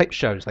series clip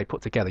shows they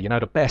put together.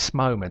 The best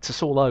moments.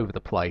 It's all over the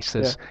place.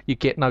 You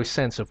get no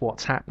sense of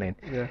what's happening.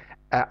 Yeah.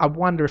 I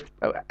wonder if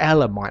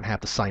Ella might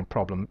have the same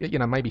problem.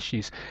 Maybe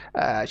she's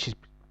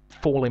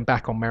falling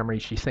back on memory.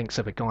 She thinks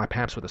of a guy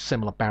perhaps with a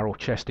similar barrel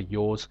chest to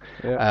yours,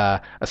 a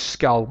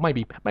skull,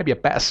 maybe a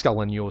better skull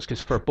than yours,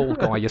 because for a bald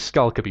guy your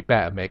skull could be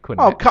better, Mick,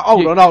 wouldn't it?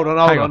 Hold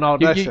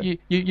on.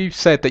 You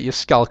said that your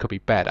skull could be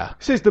better.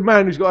 Says the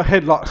man who's got a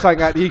head like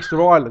something out the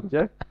Easter Island,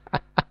 yeah?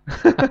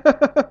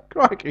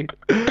 Crikey.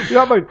 You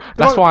know what I mean?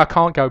 That's why I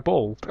can't go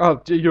bald. Oh,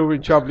 you're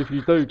in trouble if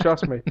you do,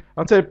 trust me.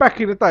 I'll tell you,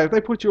 back in the day, if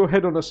they put your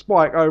head on a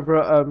spike over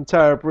at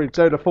Tower Bridge,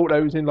 they'd have thought they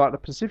was in like the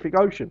Pacific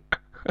Ocean.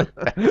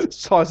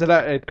 Size of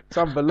that head, it's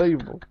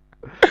unbelievable.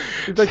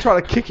 If they try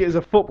to kick it as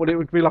a football, it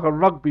would be like a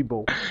rugby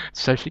ball.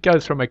 So she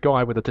goes from a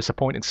guy with a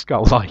disappointing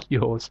skull like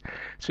yours,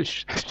 so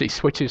she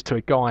switches to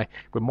a guy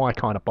with my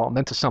kind of bottom,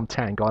 then to some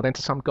tan guy, then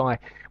to some guy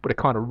with a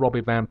kind of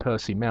Robbie Van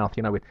Persie mouth,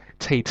 with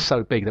teeth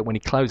so big that when he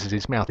closes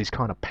his mouth, he's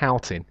kind of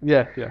pouting.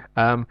 Yeah.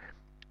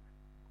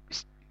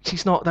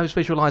 She's not. Those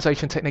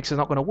visualization techniques are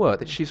not going to work.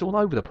 That she's all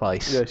over the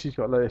place. Yeah, she's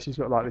got like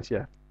this.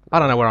 Yeah. I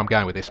don't know where I'm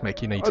going with this,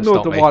 Mick. You need to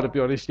stop me. Nor do I, to be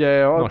honest.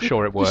 Yeah. I'm not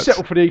sure it works. Just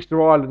settle for the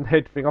Easter Island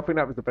head thing. I think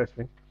that was the best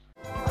thing.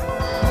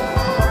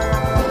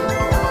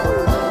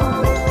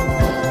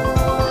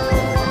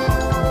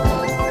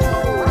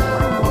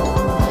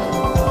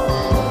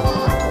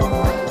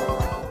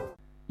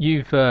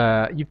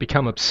 You've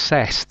become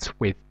obsessed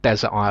with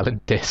Desert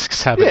Island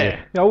Discs, haven't you?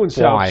 Yeah, I wouldn't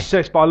say I'm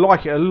obsessed, but I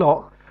like it a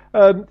lot.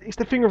 It's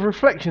the thing of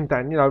reflection,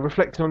 Dan.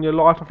 Reflecting on your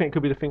life. I think it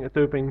could be the thing to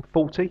do being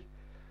 40.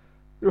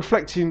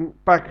 Reflecting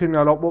back,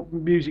 like what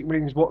music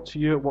means what to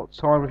you at what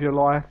time of your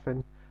life,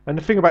 and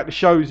the thing about the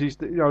shows is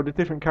that the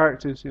different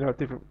characters,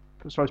 different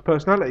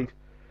personalities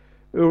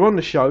who are on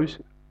the shows,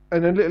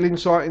 and a little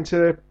insight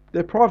into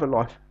their private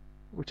life,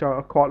 which I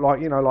quite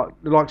like.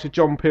 Like the likes of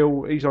John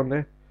Peel, he's on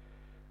there.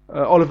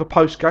 Oliver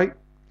Postgate.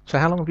 So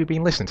how long have you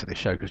been listening to this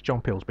show? Because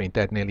John Peel's been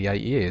dead nearly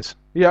 8 years.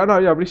 Yeah, I know.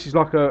 Yeah, but this is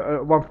like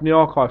a one from the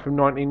archive from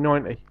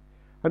 1990.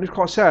 And it's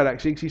quite sad,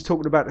 actually, because he's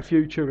talking about the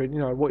future and,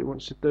 what he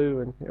wants to do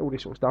and all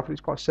this sort of stuff. And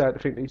it's quite sad to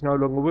think that he's no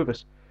longer with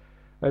us.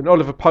 And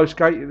Oliver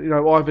Postgate,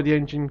 Ivor the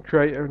Engine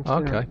creator.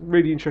 And,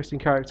 really interesting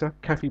character.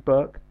 Kathy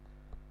Burke,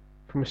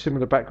 from a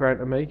similar background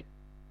to me.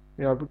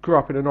 Grew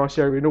up in a nice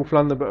area in North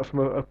London, but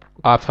from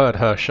I've heard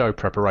her show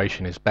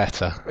preparation is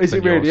better. Is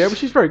it really? Yours. Yeah, but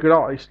she's a very good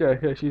artist.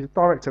 Yeah, she's a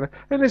director.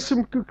 And there's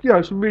some good,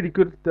 some really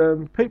good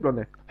people on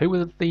there. Who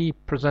were the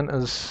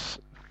presenters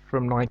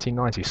from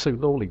 1990? Sue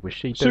Lawley, was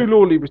she? Sue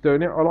Lawley was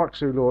doing it. I like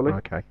Sue Lawley.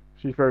 Okay.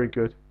 She's very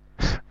good.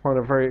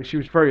 She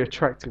was very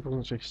attractive,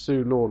 wasn't she,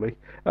 Sue Lawley?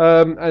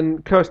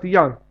 And Kirsty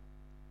Young,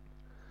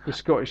 the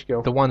Scottish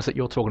girl. The ones that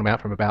you're talking about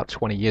from about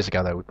 20 years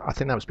ago, though, I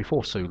think that was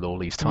before Sue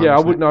Lawley's time. Yeah, I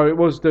wouldn't know. It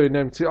was doing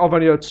them. I've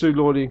only heard Sue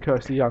Lawley and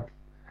Kirsty Young.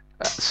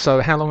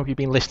 So how long have you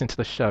been listening to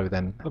the show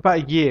then? About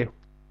a year.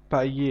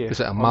 Is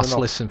it a must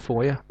listen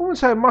for you? I wouldn't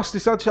say a must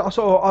listen.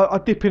 I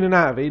dip in and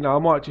out of it. I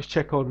might just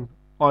check on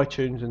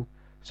iTunes and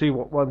see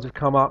what ones have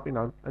come up,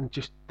 and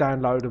just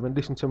download them and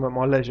listen to them at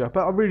my leisure.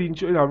 But I really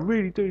enjoy. I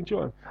really do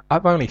enjoy them.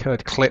 I've only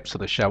heard clips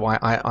of the show.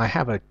 I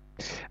have a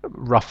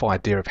rough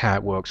idea of how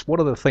it works. What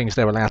are the things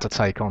they're allowed to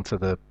take onto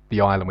the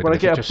island with? Well, they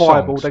get a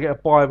Bible. Songs? They get a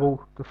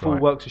Bible, the full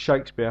works of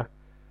Shakespeare,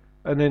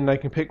 and then they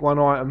can pick one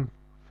item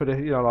for the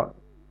like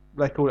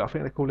they call it. I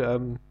think they call it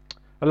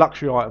a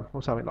luxury item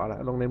or something like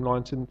that along them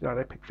lines. And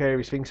they pick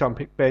various things. Some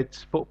pick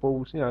beds,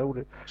 footballs. All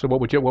the. So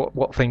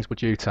what things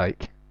would you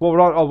take?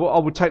 Well, I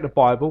would take the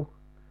Bible.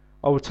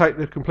 I would take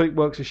the complete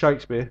works of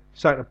Shakespeare,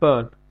 something to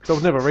burn, because I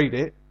would never read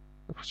it.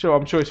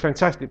 I'm sure it's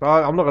fantastic, but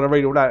I'm not going to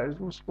read all that.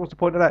 What's the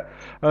point of that?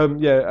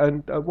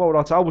 And what would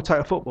I take? I would take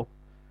a football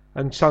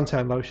and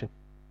suntan lotion,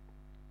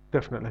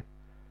 definitely,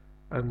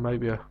 and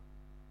maybe a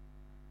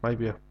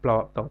blow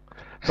up doll.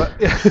 But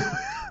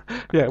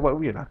yeah,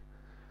 well, yeah,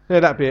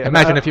 that'd be it.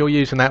 Imagine if you're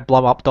using that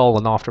blow up doll,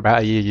 and after about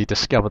a year, you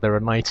discover there are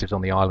natives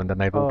on the island,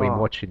 and they've all been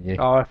watching you.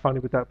 Oh, how funny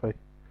would that be?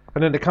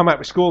 And then they come out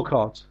with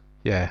scorecards.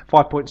 Yeah.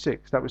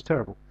 5.6. That was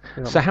terrible.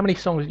 So how many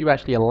songs are you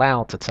actually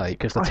allowed to take?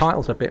 Because the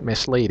title's a bit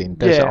misleading.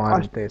 Desert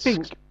Island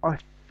Discs. I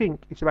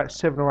think it's about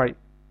 7 or 8.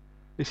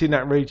 It's in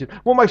that region.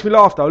 What makes me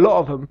laugh though, a lot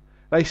of them,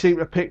 they seem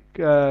to pick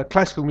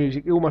classical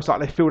music almost like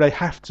they feel they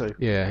have to.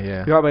 Yeah.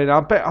 You know what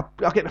I mean?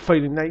 I get the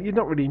feeling that you're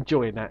not really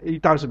enjoying that.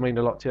 It doesn't mean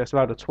a lot to you. It's a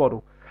load of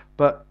twaddle.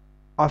 But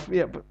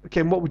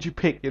again, what would you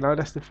pick?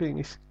 That's the thing.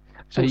 It's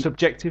all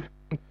subjective.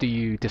 Do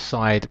you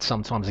decide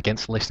sometimes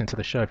against listening to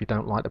the show if you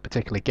don't like the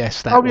particular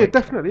guest that week? Oh yeah,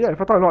 definitely. Yeah, if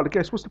I don't like the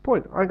guest, what's the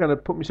point? I ain't going to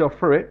put myself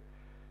through it.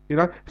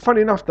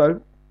 Funny enough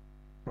though,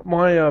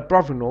 my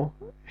brother-in-law,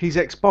 his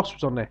ex-boss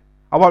was on there.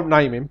 I won't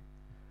name him,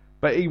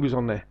 but he was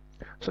on there.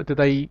 So do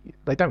they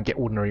don't get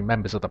ordinary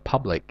members of the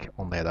public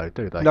on there though,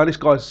 do they? No, this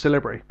guy's a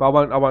celebrity, but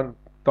I won't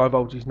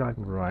divulge his name.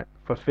 Right.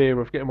 For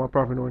fear of getting my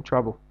brother-in-law in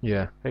trouble.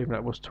 Yeah. Even though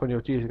it was 20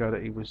 odd years ago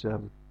that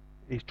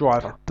he his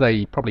driver.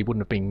 They probably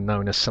wouldn't have been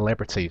known as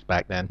celebrities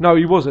back then. No,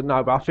 he wasn't.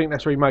 No, but I think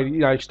that's where he made.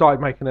 He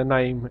started making a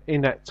name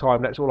in that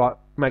time. That's all like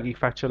Maggie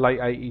Thatcher, late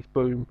 '80s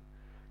boom.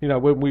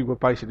 When we were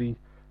basically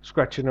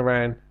scratching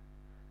around,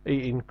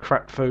 eating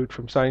crap food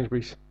from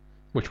Sainsbury's.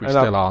 Which we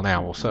still are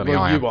now, or certainly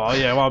well, I am. You are,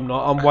 yeah. Well, I'm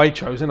not. I'm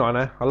Waitrose, isn't I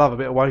now? I love a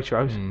bit of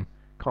Waitrose.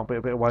 Can't beat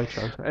a bit of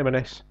Waitrose.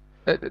 M&S.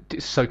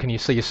 So can you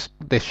see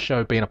this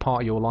show being a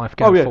part of your life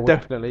going forward?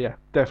 Definitely,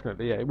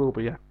 yeah. It will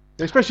be, yeah.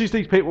 Especially as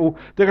these people,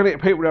 they're going to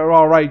get people that are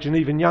our age and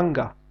even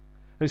younger.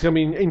 And it's going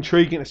to be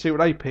intriguing to see what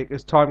they pick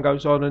as time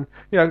goes on, and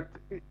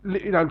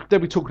they'll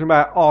be talking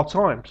about our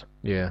times.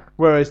 Yeah.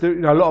 Whereas a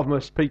lot of them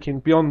are speaking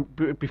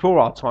before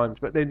our times,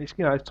 but then it's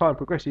as time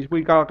progresses,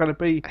 we are going to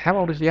be. How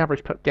old is the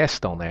average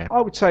guest on there?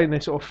 I would say in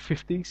their sort of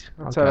 50s.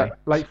 I'd say like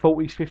late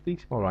 40s,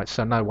 50s. All right,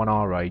 so no one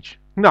our age.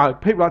 No,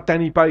 people like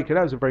Danny Baker,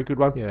 that was a very good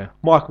one. Yeah.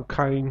 Michael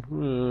Caine,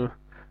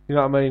 you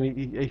know what I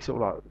mean? He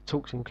sort of like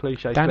talks in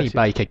cliches. Danny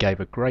Baker gave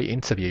a great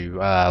interview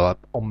on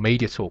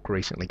Media Talk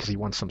recently because he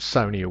won some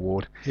Sony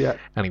award. Yeah.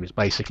 And he was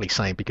basically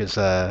saying because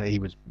he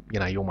was,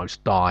 he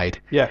almost died.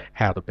 Yeah.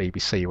 How the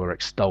BBC were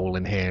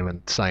extolling him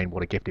and saying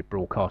what a gifted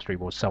broadcaster he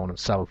was, so on and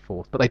so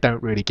forth. But they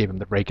don't really give him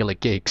the regular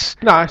gigs.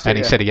 No, and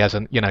he said he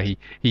hasn't.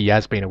 He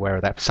has been aware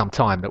of that for some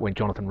time. That when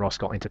Jonathan Ross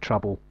got into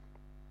trouble,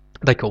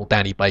 they called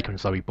Danny Baker and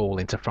Zoe Ball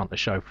in to front the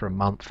show for a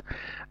month,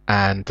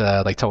 and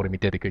they told him he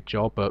did a good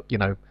job. But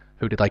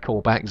who did they call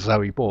back?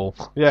 Zoe Ball.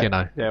 Yeah.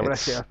 Yeah. Well,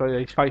 that's it. I thought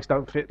his face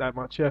don't fit that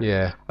much. Yeah.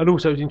 Yeah. And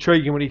also, it was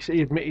intriguing when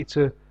he admitted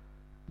to,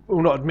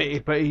 well, not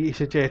admitted, but he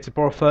said to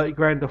borrow 30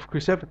 grand off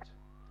Chris Evans.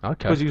 Okay.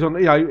 Because he was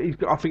on.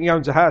 I think he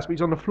owns a house, but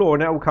he's on the floor,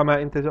 and that will come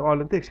out in Desert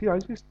Island Discs.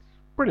 It's just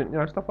brilliant.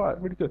 Stuff like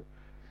that. Really good.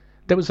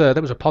 There was a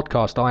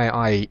podcast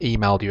I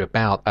emailed you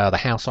about the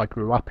house I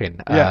grew up in.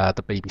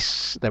 The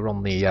BBC. They're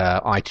on the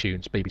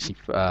iTunes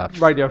BBC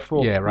Radio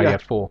 4. Yeah, Radio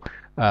 4.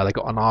 They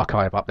got an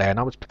archive up there, and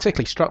I was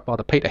particularly struck by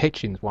the Peter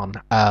Hitchens one.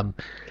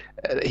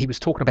 He was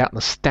talking about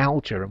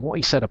nostalgia, and what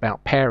he said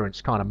about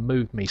parents kind of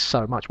moved me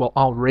so much. Well,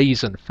 our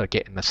reason for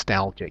getting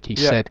nostalgic, he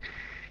said.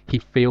 He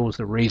feels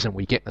the reason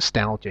we get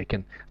nostalgic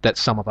and that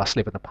some of us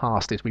live in the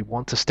past is we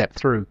want to step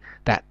through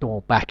that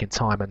door back in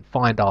time and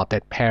find our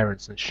dead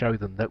parents and show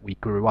them that we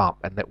grew up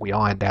and that we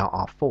ironed out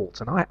our faults.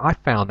 And I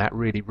found that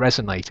really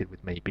resonated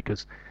with me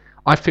because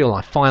I feel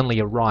I finally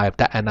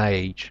arrived at an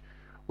age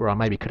where I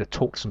maybe could have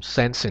talked some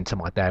sense into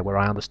my dad, where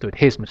I understood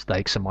his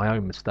mistakes and my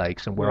own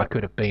mistakes, and where I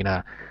could have been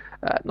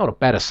not a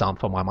better son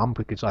for my mum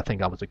because I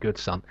think I was a good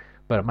son,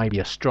 but maybe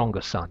a stronger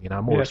son,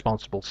 a more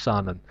responsible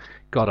son, and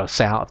got us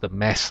out of the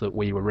mess that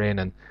we were in,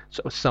 and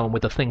sort of so on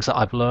with the things that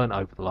I've learned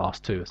over the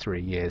last 2 or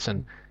 3 years.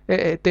 And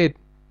it did.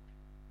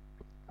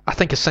 I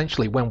think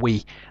essentially when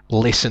we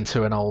listen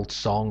to an old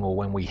song or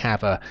when we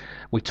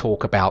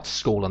talk about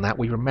school and that,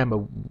 we remember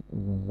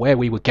where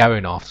we were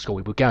going after school.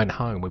 We were going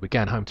home. We were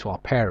going home to our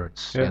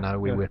parents.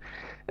 We were.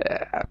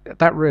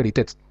 That really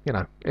did,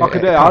 I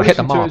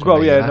listened to it as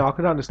well. I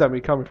can understand where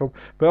you're coming from.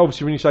 But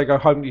obviously, when you say go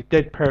home to your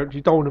dead parents,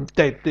 you don't want them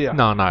dead, do you?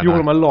 No. You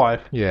want them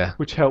alive. Yeah.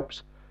 Which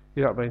helps.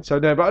 You know what I mean? So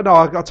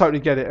I totally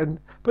get it.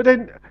 But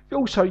then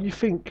also you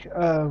think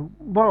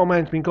my old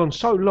man's been gone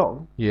so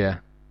long. Yeah.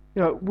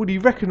 Would he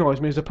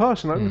recognise me as a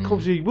person?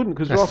 Obviously he wouldn't,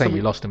 because that's the thing.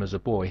 You lost him as a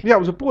boy. Yeah, I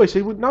was a boy, so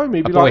he wouldn't know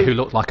me. A boy who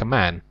looked like a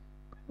man.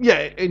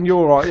 Yeah, and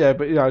you're right. Yeah,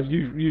 but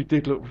you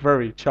did look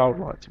very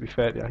childlike. To be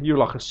fair, you were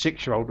like a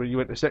 6-year-old when you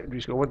went to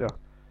secondary school, weren't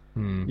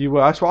you? You were.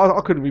 That's why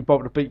I couldn't be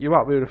bothered to beat you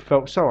up. It would have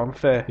felt so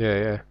unfair.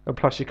 Yeah. And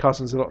plus, your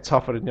cousin's a lot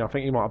tougher than you. I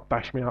think you might have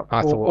bashed me up,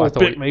 or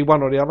bit me,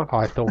 one or the other.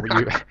 I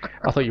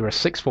thought you were a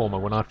sixth former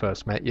when I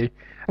first met you.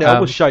 Yeah, I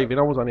was shaving.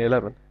 I was only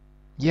 11.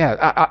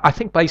 Yeah, I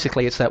think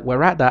basically it's that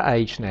we're at that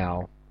age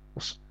now.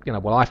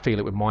 Well, I feel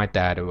it with my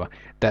dad,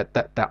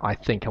 that I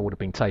think I would have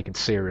been taken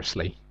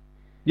seriously.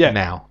 Yeah.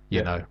 Now,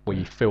 where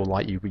you feel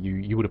like you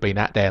would have been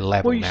at their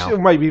level now. Still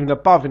maybe even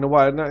above in a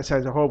way, and that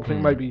sounds a horrible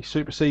thing. Maybe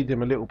supersede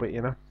them a little bit,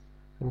 and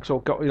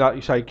sort of got, like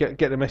you say, get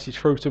the message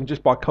through to them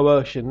just by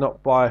coercion,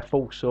 not by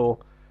force or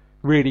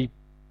really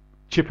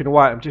chipping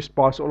away at them, just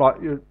by sort of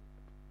like your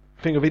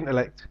thing of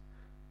intellect.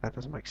 That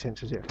doesn't make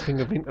sense, is it?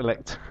 Thing of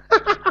intellect.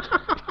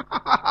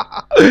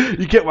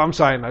 You get what I'm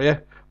saying, though, yeah?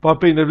 By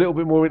being a little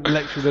bit more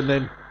intellectual than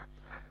them.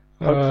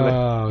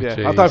 Hopefully.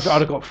 Geez. I don't think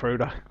I'd have got through,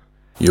 though.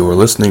 You're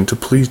listening to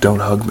Please Don't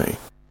Hug Me.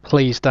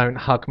 Please Don't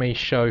Hug Me,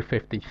 show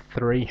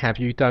 53. Have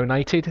you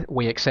donated?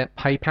 We accept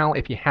PayPal.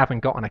 If you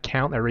haven't got an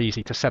account, they're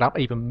easy to set up.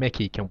 Even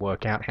Mickey can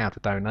work out how to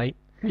donate.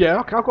 Yeah,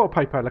 I've got a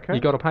PayPal account.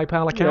 You got a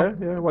PayPal account?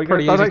 Yeah. Well,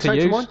 pretty easy to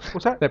use.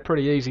 What's that? They're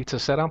pretty easy to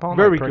set up, aren't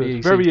they?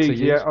 Very easy.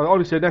 To yeah,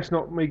 honestly, that's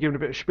not me giving a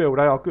bit of spiel.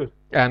 They are good.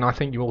 And I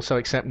think you also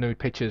accept nude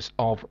pictures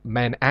of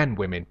men and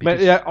women.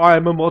 Yeah, I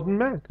am a modern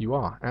man. You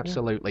are,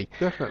 absolutely.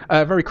 Yeah,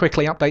 definitely. Very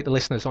quickly, update the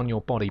listeners on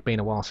your body. Been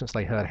a while since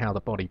they heard how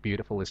the Body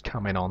Beautiful is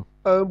coming on.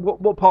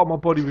 What part of my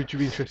body would you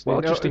be interested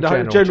in? Just in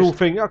the general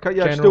thing. Okay,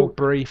 yeah, general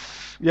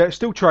brief. Yeah,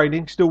 still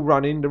training, still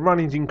running. The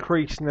running's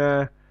increased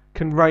now.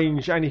 Can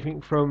range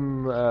anything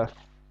from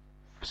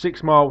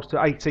 6 miles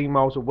to 18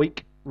 miles a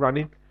week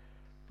running,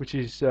 which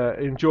is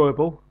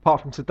enjoyable.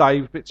 Apart from today, it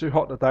was a bit too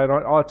hot today, and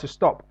I had to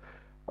stop.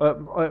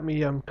 hurt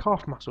me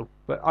calf muscle,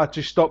 but I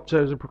just stopped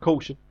as a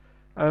precaution.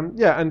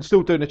 Yeah, and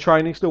still doing the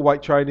training, still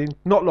weight training.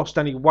 Not lost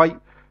any weight,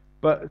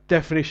 but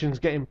definition's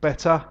getting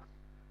better,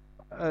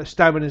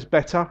 stamina's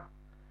better,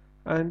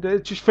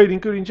 and just feeling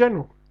good in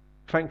general.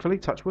 Thankfully,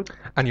 touch wood.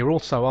 And you're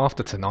also,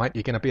 after tonight,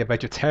 you're going to be a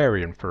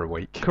vegetarian for a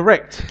week.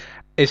 Correct.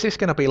 Is this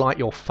going to be like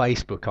your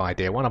Facebook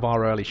idea? One of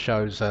our early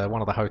shows,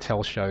 one of the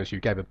hotel shows, you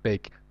gave a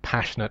big,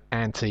 passionate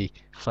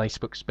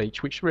anti-Facebook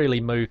speech, which really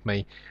moved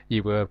me.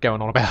 You were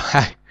going on about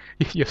how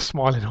you're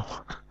smiling.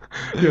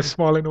 You're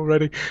smiling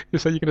already. You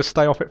said you're going to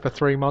stay off it for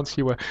 3 months.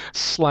 You were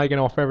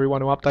slagging off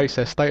everyone who updates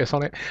their status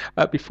on it.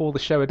 Before the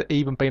show had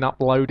even been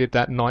uploaded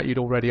that night, you'd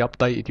already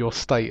updated your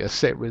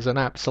status. It was an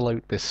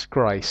absolute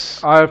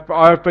disgrace.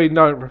 I've been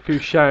known for a few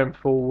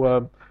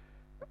shameful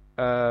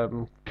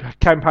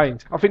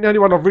campaigns. I think the only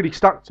one I've really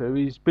stuck to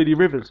is Billy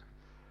Rivers.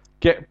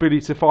 Get Billy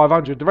to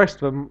 500. The rest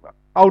of them,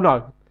 oh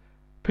no,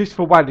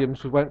 Christopher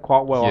Williams went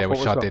quite well. Yeah,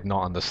 which I did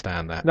not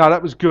understand that. No,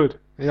 that was good.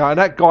 And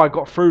that guy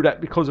got through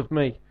that because of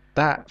me.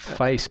 That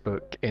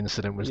Facebook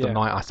incident was the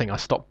night I think I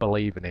stopped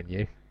believing in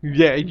you.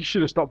 Yeah, you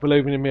should have stopped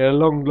believing in me a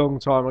long, long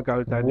time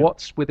ago, Daniel.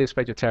 What's with this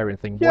vegetarian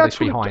thing? What is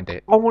behind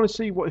it? I want to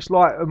see what it's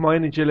like when my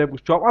energy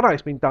levels drop. I know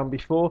it's been done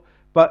before,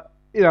 but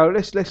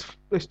let's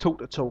talk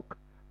the talk.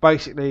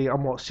 Basically,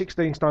 I'm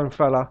 16 stone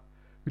fella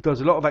who does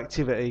a lot of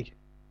activity,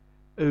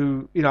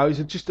 who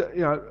is just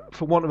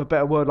for want of a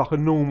better word, like a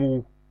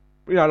normal,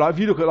 like if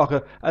you look at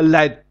like a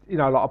lad,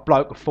 like a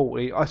bloke of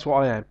 40, that's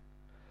what I am.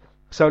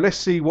 So let's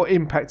see what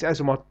impact it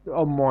has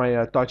on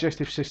my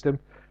digestive system,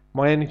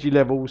 my energy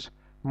levels,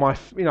 my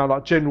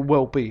like general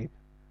well-being.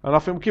 And I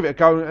think we'll give it a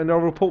go, and I'll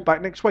report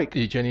back next week. Are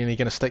you genuinely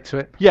going to stick to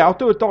it? Yeah, I'll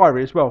do a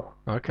diary as well.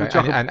 Okay,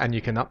 and you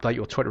can update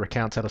your Twitter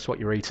account, tell us what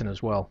you're eating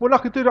as well. Well, I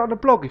could do that on the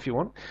blog if you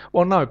want.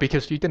 Well, no,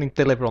 because you didn't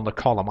deliver on the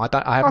column. I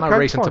have no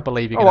reason to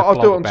believe you're going to I'll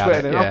blog do it on about Twitter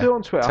it. then. Yeah. I'll do it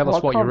on Twitter. Tell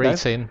us what you're down.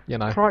 eating,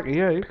 Crikey,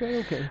 yeah,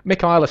 okay.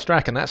 Michaela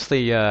Strachan, that's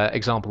the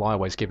example I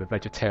always give of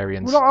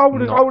vegetarians. Well, I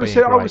would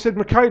have said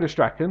Michaela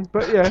Strachan,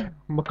 but yeah,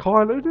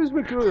 Michaela, who's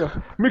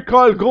Michaela?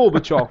 Mikhail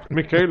Gorbachev,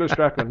 Michaela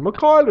Strachan,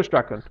 Michaela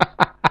Strachan.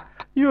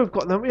 You have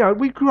got them,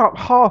 we grew up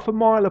half a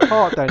mile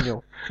apart,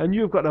 Daniel, and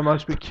you've got the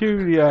most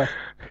peculiar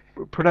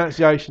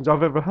pronunciations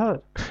I've ever heard.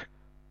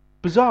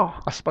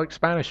 Bizarre. I spoke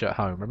Spanish at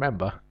home,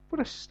 remember? Well,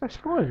 that's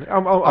fine.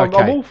 I'm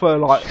all for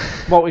like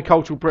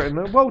multicultural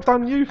Britain. Well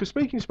done you for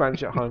speaking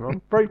Spanish at home.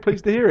 I'm very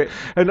pleased to hear it.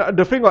 And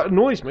the thing that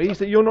annoys me is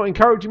that you're not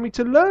encouraging me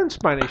to learn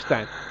Spanish,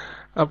 Dan.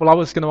 Well, I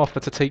was going to offer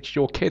to teach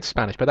your kids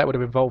Spanish, but that would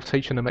have involved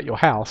teaching them at your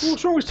house. Well,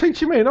 what's wrong with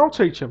teaching me, and I'll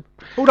teach them?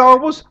 Although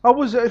I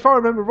was, if I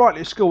remember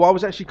rightly, at school, I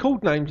was actually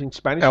called names in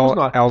Spanish,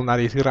 wasn't I? El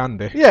Nariz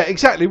Grande. Yeah,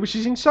 exactly, which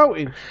is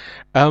insulting.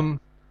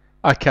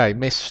 Okay,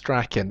 Miss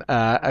Strachan,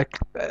 a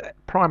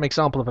prime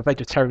example of a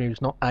vegetarian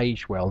who's not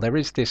aged well. There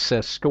is this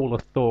school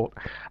of thought,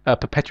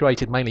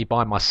 perpetuated mainly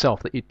by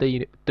myself, that you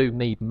do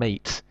need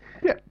meat.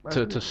 Yeah,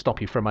 to stop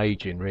you from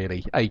aging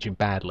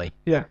badly.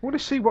 Yeah, well,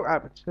 let's see what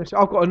happens.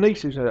 I've got a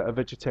niece who's a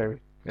vegetarian.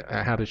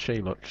 How does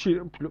she look? She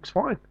looks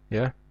fine.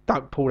 Yeah?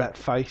 Don't pull that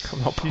face.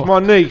 She's my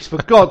niece, for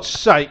God's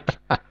sake.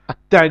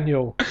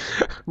 Daniel.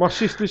 My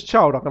sister's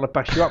child. I'm going to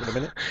bash you up in a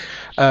minute.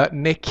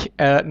 Nick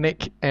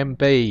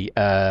MB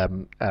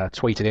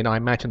tweeted in, I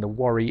imagine the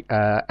worry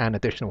and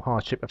additional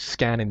hardship of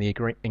scanning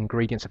the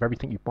ingredients of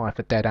everything you buy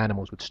for dead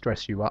animals would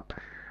stress you up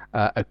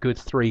a good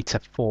 3 to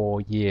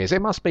 4 years.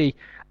 It must be...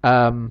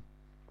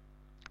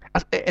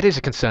 it is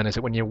a concern, is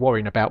it, when you're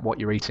worrying about what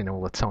you're eating all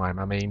the time?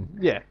 I mean,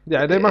 it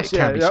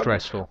can be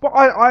stressful. But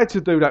I had to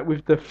do that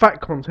with the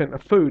fat content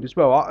of food as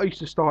well. I used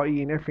to start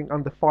eating everything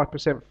under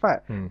 5%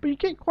 fat, but you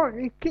get quite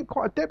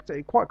adept at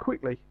it quite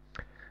quickly.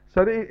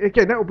 So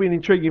again, that will be an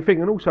intriguing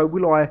thing. And also,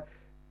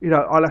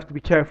 I'll have to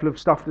be careful of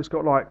stuff that's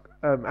got like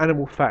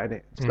animal fat in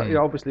it,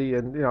 obviously,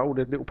 and all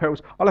the little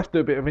perils. I'll have to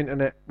do a bit of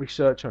internet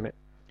research on it.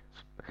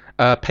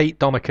 Pete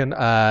Domican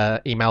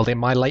emailed in,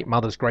 my late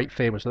mother's great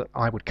fear was that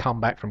I would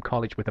come back from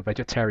college with a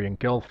vegetarian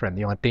girlfriend.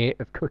 The idea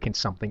of cooking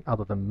something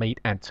other than meat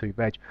and 2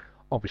 veg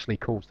obviously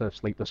caused her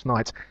sleepless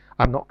nights.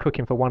 I'm not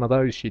cooking for one of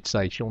those, she'd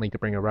say. She'll need to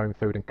bring her own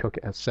food and cook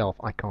it herself.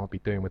 I can't be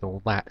doing with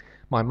all that.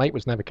 My mate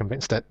was never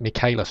convinced that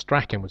Michaela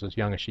Strachan was as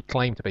young as she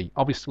claimed to be.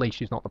 Obviously,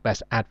 she's not the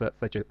best advert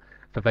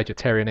for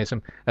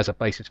vegetarianism as a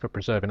basis for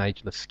preserving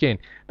ageless skin,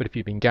 but if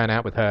you've been going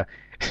out with her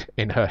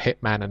in her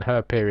Hitman and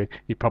Her period,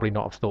 you'd probably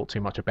not have thought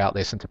too much about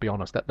this. And to be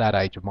honest, at that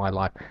age of my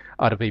life,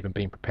 I'd have even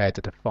been prepared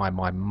to defy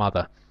my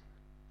mother.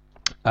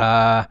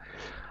 The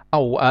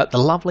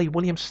lovely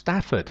William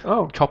Stafford.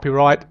 Oh,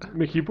 copyright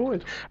Mickey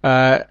Boyd.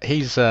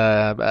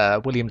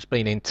 William's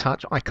been in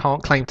touch. I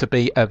can't claim to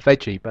be a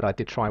veggie, but I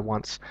did try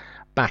once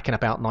back in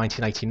about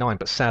 1989,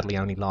 but sadly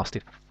only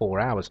lasted for 4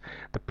 hours.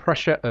 The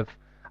pressure of...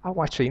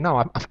 Oh, actually, no,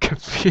 I'm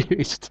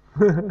confused.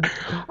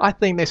 I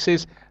think this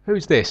is...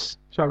 Who's this?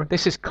 Show me.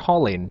 This is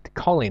Colin.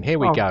 Colin, here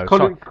we go.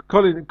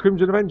 Colin,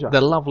 Crimson Avenger.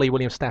 The lovely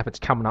William Stafford's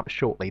coming up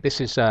shortly.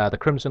 This is the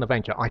Crimson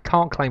Avenger. I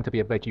can't claim to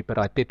be a veggie, but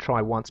I did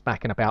try once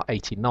back in about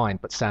 '89,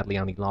 but sadly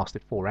only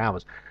lasted 4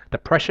 hours. The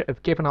pressure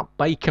of giving up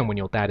bacon when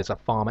your dad is a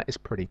farmer is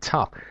pretty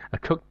tough. A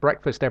cooked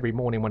breakfast every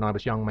morning when I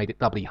was young made it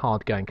doubly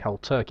hard going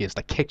cold turkey, as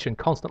the kitchen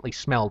constantly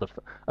smelled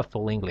of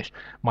full English.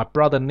 My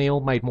brother Neil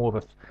made more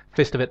of a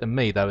fist of it than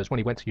me, though, as when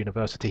he went to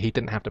university he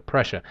didn't have the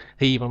pressure.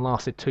 He even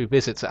lasted 2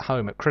 visits at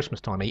home at Christmas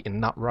time eating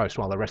nut roast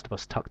while the rest of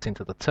us tucked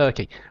into the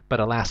turkey. But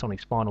alas, on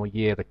his final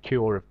year, the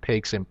cure of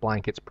pigs in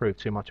blankets proved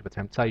too much of a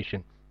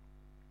temptation,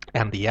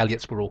 and the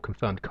Elliots were all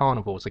confirmed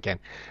carnivores again.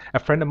 A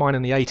friend of mine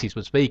in the 80s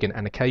was vegan,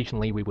 and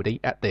occasionally we would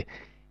eat at the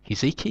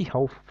Hiziki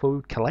Whole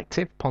Food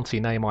Collective, Ponzi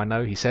name I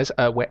know, he says,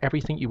 where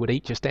everything you would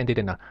eat just ended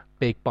in a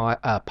big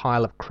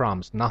pile of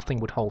crumbs. Nothing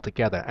would hold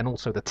together, and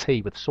also the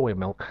tea with soy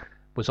milk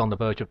was on the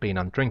verge of being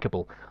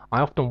undrinkable.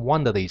 I often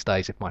wonder these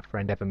days if my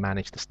friend ever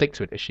managed to stick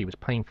to it, as she was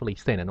painfully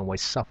thin and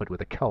always suffered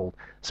with a cold,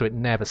 so it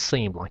never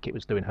seemed like it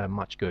was doing her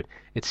much good.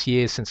 It's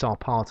years since our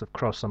paths have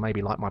crossed, so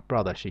maybe like my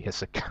brother, she has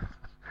succumbed.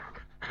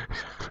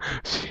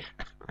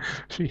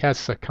 she has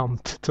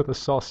succumbed to the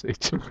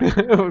sausage.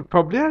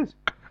 Probably has.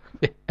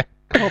 Yeah.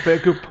 Oh, a bit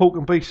of good pork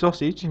and beef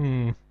sausage.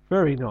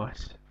 Very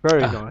nice.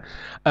 Very nice.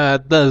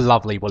 The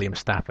lovely William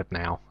Stafford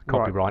now.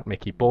 Copyright Right.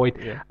 Mickey Boyd.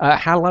 Yeah.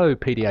 Hello,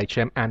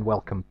 PDHM, and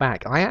welcome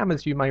back. I am,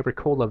 as you may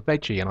recall, a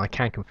veggie, and I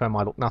can confirm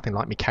I look nothing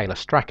like Michaela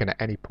Strachan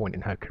at any point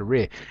in her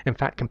career. In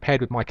fact,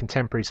 compared with my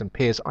contemporaries and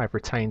peers, I've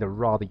retained a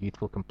rather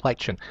youthful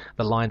complexion.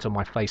 The lines on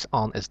my face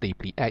aren't as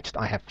deeply etched.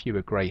 I have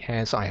fewer grey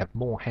hairs. I have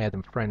more hair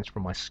than friends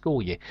from my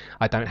school year.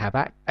 I don't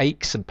have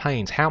aches and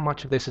pains. How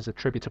much of this is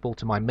attributable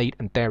to my meat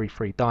and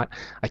dairy-free diet,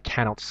 I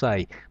cannot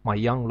say. My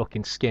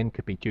young-looking skin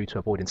could be due to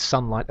avoiding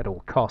sunlight at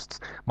all costs.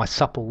 My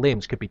supple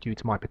limbs could be due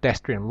to my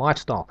pedestrian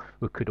lifestyle,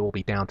 which could all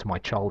be down to my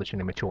childish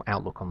and immature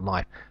outlook on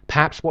life.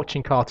 Perhaps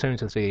watching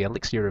cartoons is the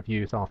elixir of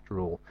youth after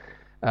all.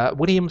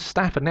 William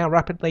Stafford now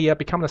rapidly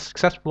becoming a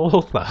successful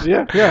author.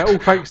 Yeah, all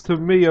thanks to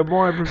me and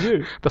my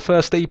review. The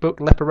first ebook,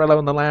 Leporello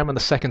and the Lamb, and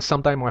the second,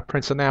 Someday My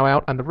Prince, are now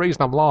out, and the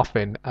reason I'm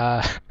laughing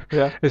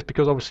is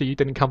because obviously you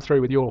didn't come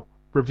through with your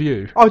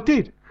review. I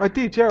did,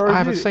 yeah. I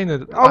haven't seen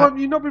it. Oh,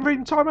 you've not been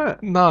reading Time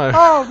Out? No.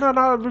 Oh, no,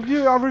 I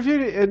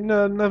reviewed it in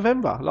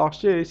November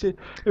last year. It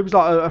was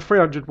like a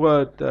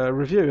 300-word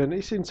review, and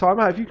it's in Time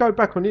Out. If you go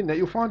back on the internet,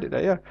 you'll find it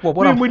there, yeah. Well,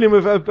 me and William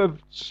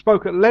have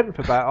spoke at length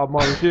about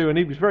my review, and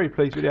he was very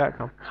pleased with the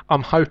outcome.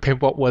 I'm hoping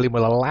what William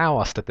will allow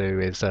us to do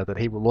is that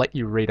he will let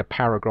you read a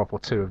paragraph or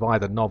two of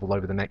either novel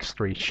over the next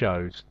 3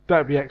 shows.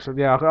 That'd be excellent,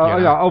 yeah.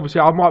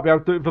 Obviously, I might be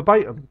able to do it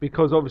verbatim,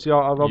 because obviously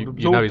I've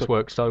absorbed you know his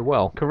work so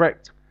well.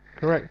 Correct.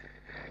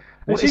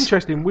 It's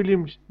interesting,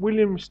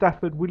 William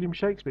Stafford, William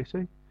Shakespeare,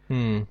 see?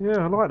 Yeah,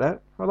 I like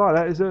that.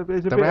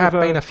 There have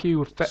been a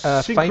few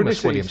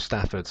famous William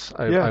Staffords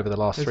over the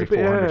last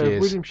 300-400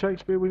 years. William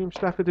Shakespeare, William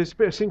Stafford, there's a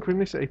bit of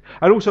synchronicity.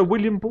 And also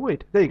William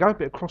Boyd. There you go, a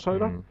bit of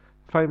crossover.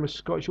 Famous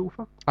Scottish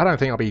author. I don't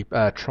think I'll be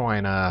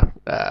trying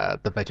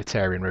the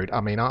vegetarian route. I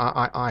mean,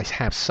 I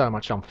have so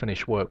much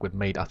unfinished work with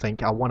meat. I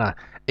think I want to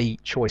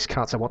eat choice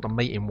cuts. I want the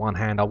meat in one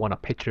hand. I want a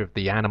picture of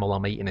the animal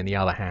I'm eating in the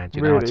other hand.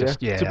 You know,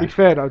 yeah. To be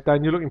fair though,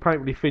 Dan, you're looking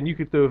painfully thin. You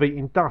could do with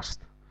eating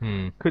dust,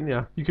 couldn't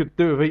you? You could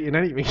do with eating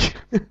anything.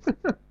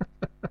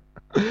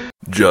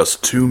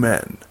 Just 2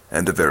 men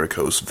and a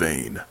varicose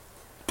vein.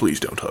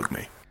 Please don't hug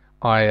me.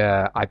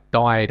 I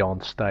died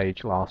on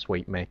stage last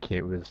week, Mick.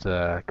 It was,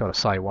 got to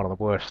say, one of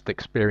the worst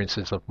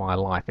experiences of my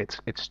life. It's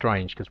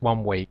strange because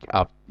one week,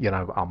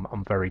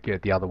 I'm very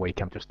good. The other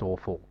week, I'm just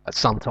awful.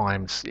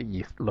 Sometimes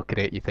you look at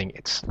it, you think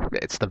it's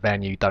the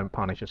venue. Don't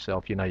punish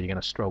yourself. You know you're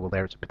going to struggle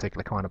there. It's a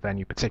particular kind of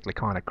venue, particular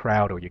kind of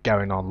crowd, or you're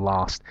going on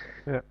last.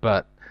 Yeah.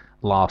 But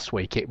last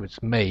week it was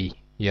me,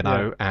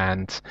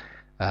 and.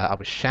 I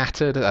was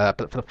shattered,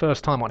 but for the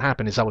first time what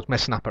happened is I was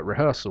messing up at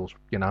rehearsals.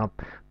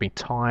 Been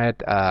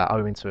tired,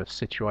 owing to a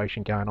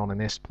situation going on in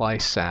this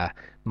place,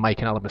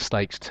 making other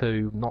mistakes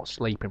too, not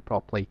sleeping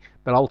properly.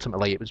 But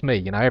ultimately it was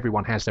me.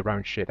 Everyone has their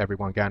own shit.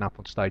 Everyone going up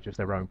on stage has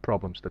their own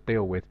problems to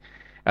deal with,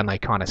 and they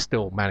kind of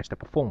still manage to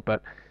perform.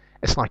 But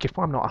it's like if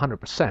I'm not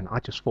 100%,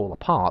 I just fall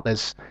apart.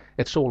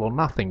 It's all or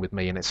nothing with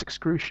me, and it's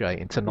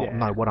excruciating to not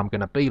know what I'm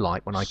going to be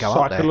like when I go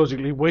up there.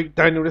 Psychologically weak,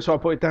 Daniel. That's what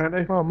I put it down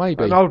to. Well,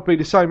 maybe. And I would be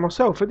the same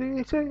myself. And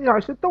it's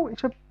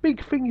a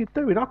big thing you're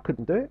doing. I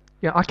couldn't do it.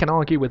 Yeah, I can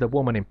argue with a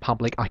woman in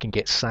public. I can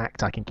get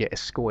sacked. I can get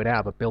escorted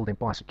out of a building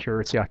by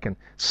security. I can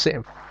sit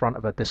in front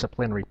of a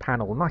disciplinary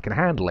panel, and I can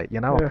handle it.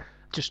 I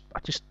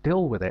just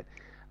deal with it.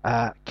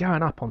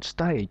 Going up on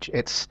stage,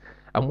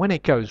 and when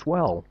it goes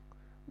well,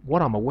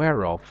 what I'm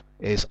aware of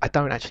is I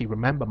don't actually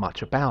remember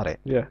much about it.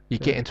 You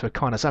get into a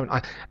kind of zone.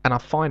 I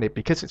find it,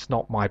 because it's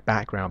not my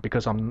background,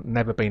 because I've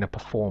never been a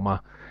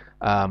performer,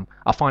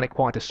 I find it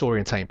quite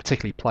disorientating,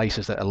 particularly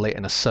places that are lit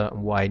in a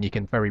certain way, and you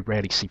can very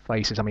rarely see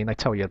faces. I mean, they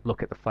tell you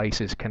look at the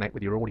faces, connect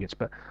with your audience,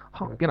 but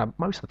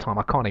most of the time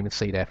I can't even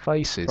see their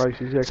faces.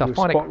 So I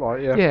find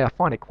I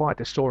find it quite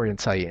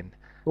disorientating.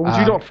 Or would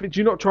you not? Do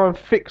you not try and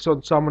fix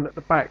on someone at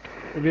the back?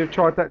 Have you ever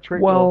tried that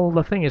trick? Well,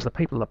 the thing is, the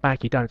people at the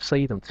back, you don't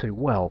see them too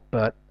well.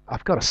 But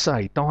I've got to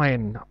say,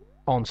 dying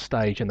on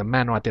stage in the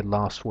manner I did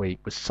last week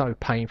was so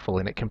painful,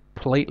 and it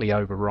completely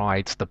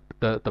overrides the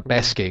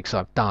best gigs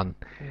I've done.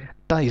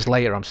 Days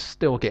later, I'm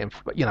still getting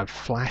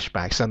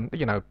flashbacks, and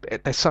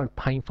they're so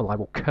painful. I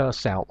will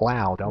curse out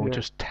loud. I will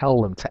just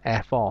tell them to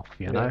f off.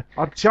 You know.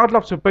 I'd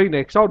love to have been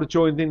there because I would have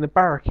joined in the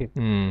barracking.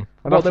 And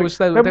well, there was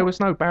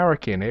no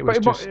barracking. It was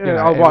just it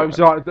was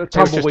like the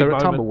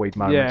tumbleweed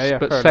moments, Yeah,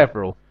 but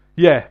several.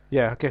 Yeah,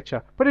 I get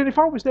you. But then if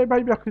I was there,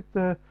 maybe I could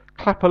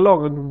clap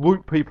along and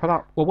whoop people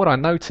up. Well, what I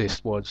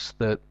noticed was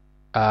that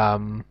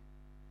at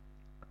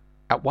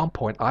one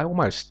point I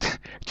almost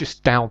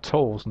just downed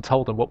tools and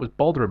told them what was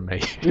bothering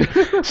me.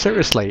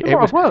 Seriously, it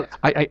was.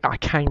 I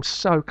came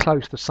so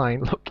close to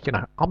saying, look,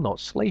 I'm not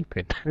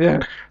sleeping.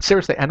 Yeah.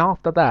 Seriously, and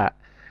after that,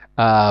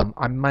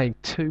 I made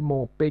 2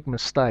 more big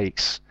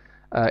mistakes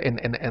in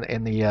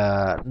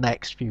the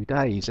next few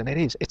days, and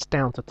it's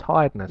down to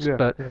tiredness.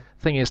 But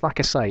thing is, like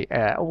I say,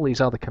 all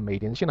these other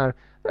comedians,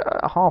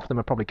 half of them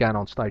are probably going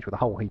on stage with a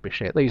whole heap of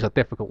shit. These are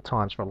difficult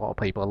times for a lot of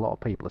people. A lot of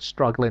people are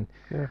struggling.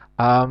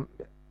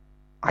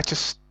 I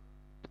just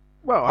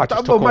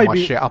took all my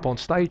shit up on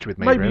stage with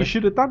me. Maybe really. You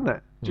should have done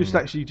that.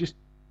 Just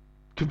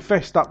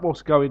confessed up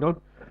what's going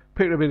on.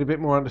 People have been a bit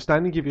more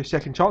understanding, give you a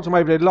second chance, or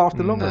maybe they'd laughed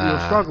along at your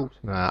struggles.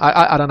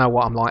 I don't know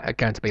what I'm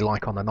going to be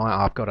like on the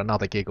night. I've got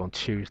another gig on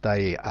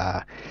Tuesday,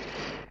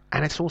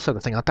 and it's also the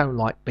thing, I don't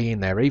like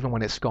being there, even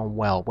when it's gone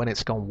well. When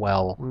it's gone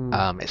well,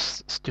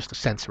 it's just a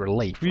sense of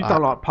relief. You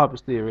don't like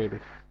pubs, do you, really?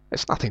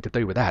 It's nothing to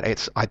do with that.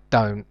 It's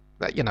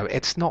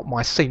not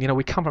my scene.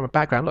 We come from a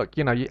background. Look,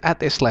 at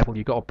this level,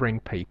 you've got to bring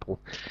people.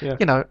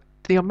 Yeah.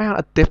 The amount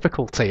of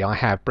difficulty I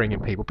have bringing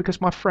people, because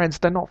my friends,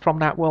 they're not from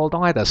that world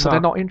either, so they're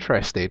not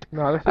interested.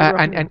 No, that's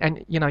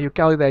and you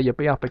go there, you'll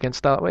be up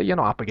against you're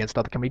not up against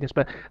other comedians,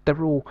 but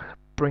they're all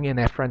bringing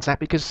their friends out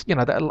because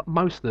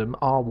most of them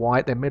are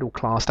white, they're middle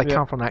class, they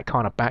come from that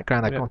kind of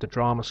background, they've gone to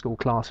drama school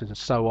classes and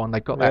so on,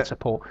 they've got that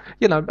support.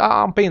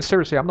 I'm being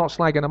serious here, I'm not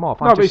slagging them off.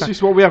 But it's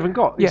just what we haven't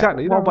got.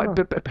 Exactly. Well, but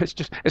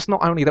it's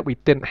not only that we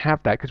didn't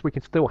have that, because we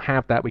can still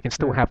have that, we can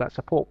still have that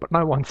support, but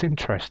no one's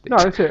interested. No,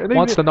 that's it.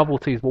 Once the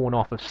novelty's worn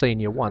off of seeing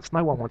you once,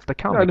 no one wants to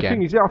come again. The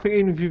thing is, I think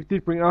even if you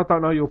did bring, I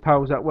don't know your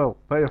pals that well,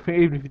 but I think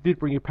even if you did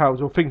bring your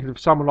pals, or thinking of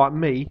someone like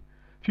me,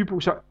 if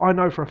you say, I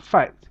know for a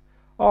fact,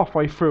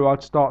 halfway through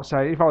I'd start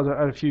saying, if I was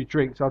had a few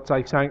drinks, I'd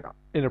say something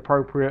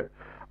inappropriate,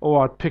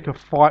 or I'd pick a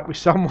fight with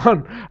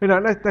someone.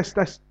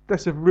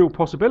 That's a real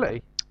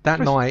possibility. That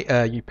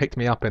night you picked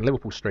me up in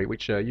Liverpool Street,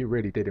 which you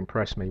really did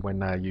impress me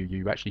when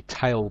you actually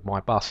tailed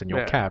my bus in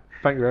your cab.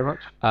 Thank you very much.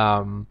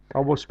 I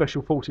was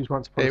Special Forces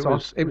once upon a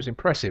time. It was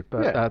impressive,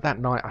 but that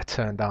night I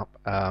turned up,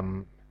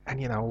 and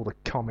all the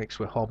comics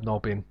were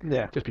hobnobbing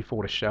just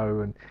before the show,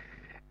 and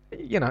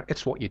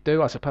it's what you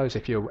do. I suppose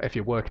if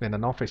you're working in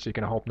an office, you're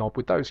going to hobnob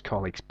with those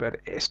colleagues, but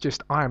it's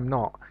just I'm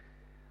not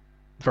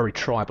very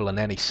tribal in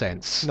any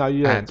sense. No,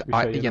 you don't.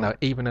 And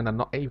even in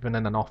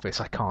an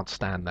office, I can't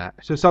stand that.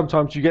 So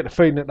sometimes you get the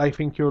feeling that they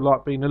think you're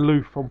like being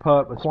aloof on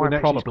purpose. Quite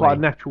probably. It's quite a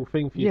natural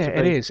thing for you to be.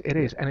 It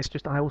is, and it's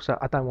just I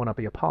don't want to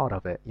be a part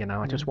of it.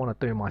 I just want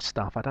to do my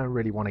stuff. I don't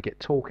really want to get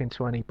talking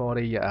to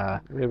anybody.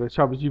 But the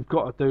trouble is, you've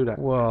got to do that.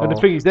 Well, and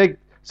the thing is,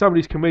 some of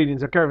these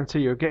comedians, I guarantee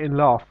you, are getting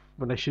laugh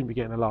when they shouldn't be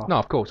getting a laugh. No,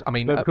 of course. I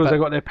mean, but because they've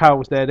got their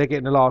pals there, they're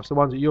getting the laughs. The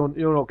ones that you're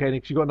not getting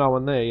because you've got no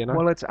one there.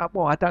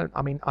 Well, I don't.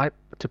 I mean,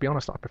 to be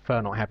honest, I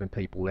prefer not having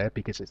people there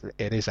because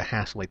it is a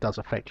hassle. It does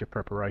affect your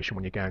preparation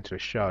when you're going to a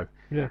show.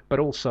 Yeah. But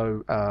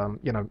also,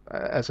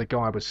 as a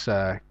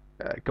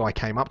guy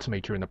came up to me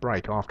during the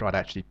break after I'd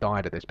actually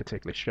died at this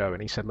particular show,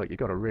 and he said, "Look, you've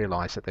got to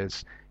realise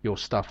that your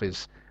stuff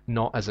is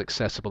not as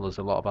accessible as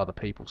a lot of other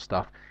people's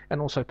stuff, and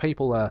also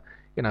people are."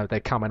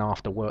 They're coming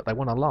after work. They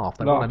want to laugh.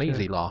 They want an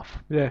easy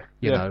laugh. Yeah.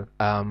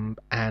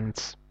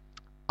 And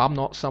I'm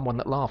not someone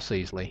that laughs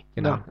easily.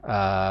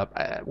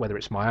 Whether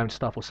it's my own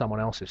stuff or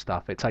someone else's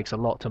stuff, it takes a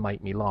lot to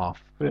make me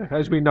laugh. Yeah,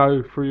 as we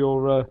know through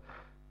your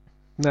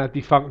now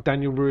defunct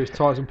Daniel Ruiz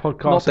Tyson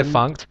podcast. Not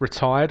defunct,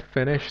 retired,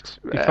 finished,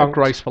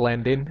 graceful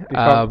ending.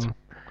 Defunct.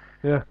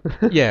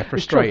 Yeah,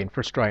 frustrating.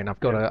 I've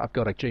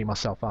got to G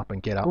myself up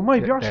and get up. Well,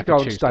 maybe I should go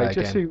on stage.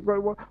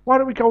 Why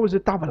don't we go as a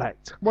double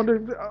act?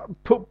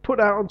 Put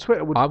out on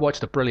Twitter. I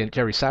watched a brilliant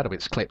Jerry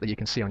Sadowitz clip that you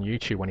can see on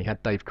YouTube when he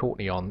had Dave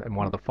Courtney on in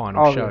one of the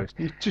final shows.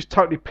 He's just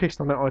totally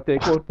pissed on that idea.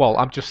 Well,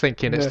 I'm just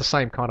thinking it's the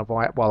same kind of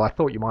vibe. Well, I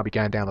thought you might be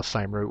going down the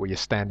same route where you're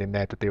standing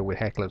there to deal with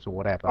hecklers or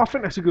whatever. I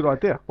think that's a good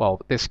idea. Well,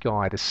 this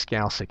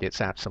Scouser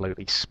gets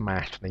absolutely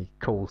smashed, and he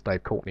calls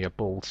Dave Courtney a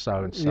bald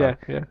so-and-so.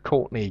 Yeah.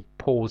 Courtney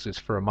pauses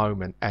for a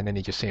moment, and then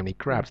you just see him, he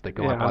grabs the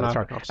guy by the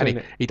throat,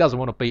 and he doesn't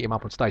want to beat him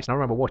up on stage. And I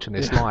remember watching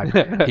this live.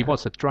 He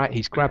wants to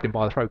he's grabbed him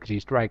by the throat because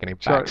he's dragging him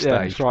backstage.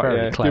 Yeah, that's right.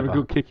 Very clever. Give a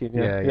good kicking.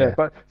 Yeah.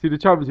 But see, the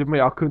trouble is with me,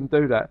 I couldn't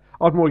do that.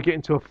 I'd more get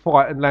into a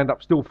fight and land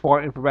up still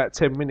fighting for about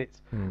 10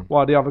 minutes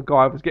while the other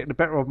guy was getting the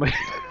better of me.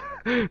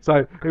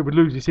 So it would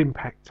lose its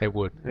impact. It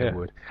would.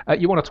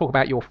 You want to talk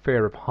about your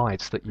fear of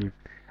heights that you've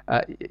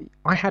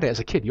I had it as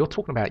a kid. You're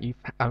talking about you've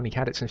only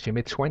had it since your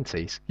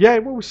mid-20s. Yeah,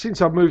 well,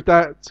 since I moved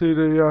out to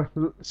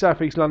the South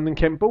East London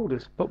Kent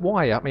borders. But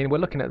why? I mean, we're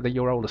looking at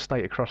your old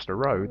estate across the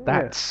road.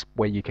 That's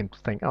where you can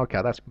think,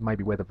 okay, that's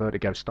maybe where the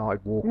vertigo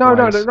started. No,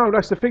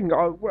 that's the thing.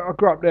 I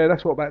grew up there.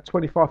 That's what, about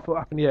 25 foot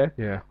up in the air.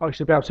 Yeah. I used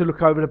to be able to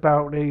look over the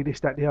balcony, this,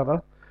 that, the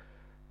other.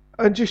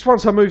 And just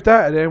once I moved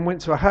out of there and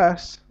went to a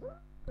house,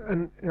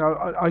 and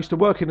I used to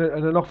work in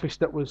an office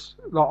that was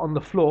like on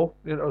the floor,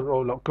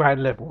 or like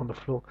ground level on the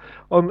floor,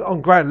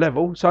 on ground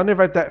level. So I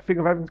never had that thing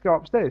of having to go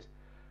upstairs.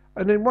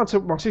 And then once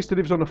my sister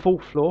lives on the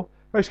 4th floor,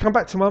 I used to come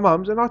back to my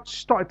mum's, and I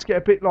started to get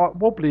a bit like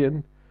wobbly,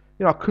 and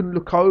I couldn't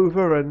look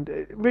over, and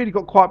it really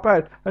got quite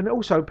bad. And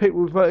also,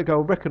 people with vertigo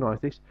will recognise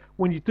this.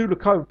 When you do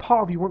look over,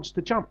 part of you wants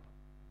to jump.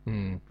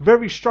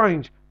 Very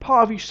strange.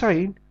 Part of you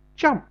saying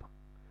jump.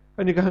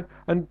 And you go,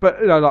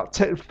 but like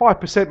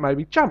 5%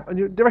 maybe jump,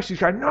 and the rest is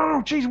going,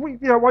 no, geez, why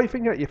are you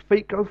thinking that? Your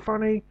feet go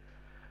funny,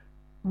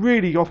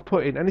 really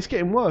off-putting, and it's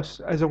getting worse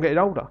as I'm getting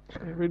older.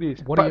 It really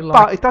is.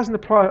 But it doesn't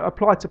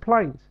apply to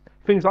planes,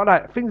 things like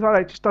that. Things like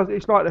that just does.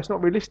 It's like that's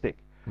not realistic.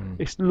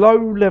 It's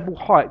low-level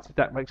heights, if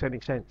that makes any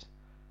sense.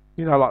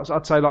 Like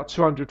I'd say like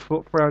 200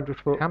 foot, 300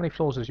 foot. How many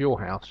floors is your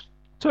house?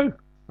 2.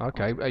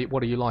 Okay,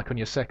 what are you like on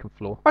your 2nd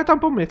floor? It don't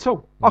bother me at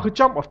all. I could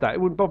jump off that, it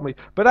wouldn't bother me.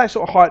 But that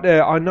sort of height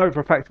there, I know for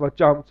a fact if I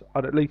jumped,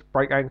 I'd at least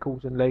break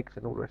ankles and legs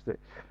and all the rest of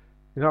it.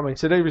 You know what I mean?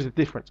 So there is a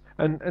difference.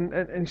 And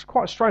it's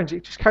quite strange,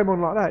 it just came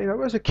on like that.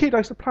 As a kid, I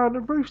used to play on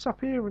the roofs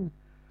up here. And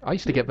I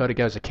used to get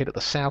vertigo as a kid at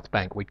the South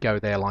Bank. We'd go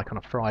there like on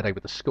a Friday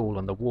with the school,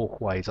 and the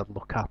walkways, I'd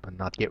look up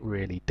and I'd get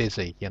really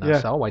dizzy, So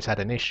I always had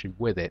an issue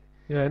with it.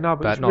 Yeah, no,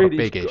 but not really, a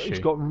big issue. It's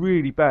got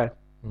really bad.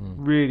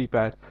 Really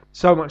bad.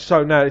 So much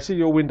so now, see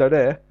your window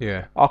there?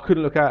 Yeah. I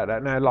couldn't look out of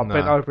that now,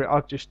 bent over it.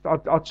 I'd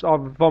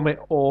either vomit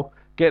or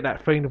get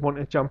that feeling of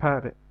wanting to jump out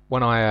of it.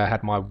 When I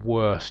had my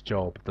worst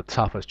job, the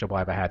toughest job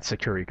I ever had,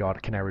 security guard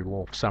at Canary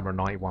Wharf, summer of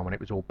 '91, when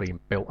it was all being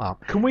built up.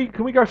 Can we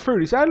go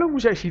through this? How long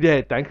was you actually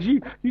there, Dan? Because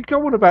you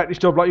go on about this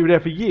job like you were there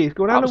for years.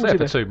 How I long was there you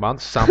for 2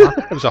 months, summer.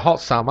 It was a hot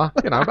summer,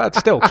 but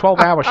still,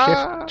 12-hour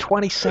shifts,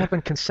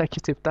 27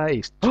 consecutive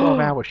days,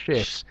 12-hour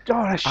shifts.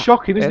 Oh, that's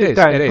shocking, isn't it,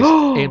 Dan? It is,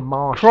 in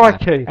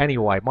Marshland. Crikey.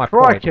 Anyway, my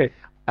Crikey. point,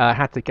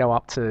 had to go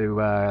up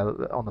to,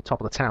 on the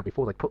top of the town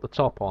before they put the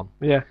top on.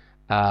 Yeah.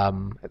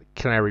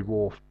 Canary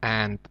Wharf,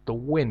 and the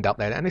wind up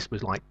there, and this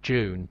was like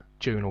June or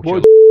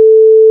July.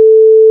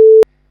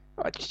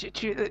 I'm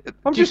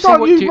just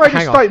like, you made a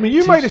statement.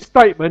 You made a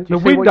statement. The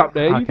wind up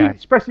there. You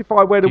didn't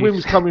specify where the wind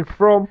was coming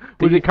from.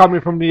 Was it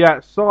coming from the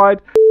outside?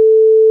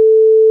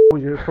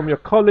 Was it from your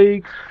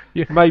colleagues?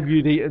 Maybe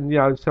you'd eaten,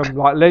 some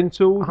like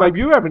lentils. Maybe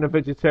you're having a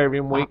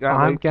vegetarian week.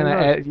 I'm gonna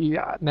edit.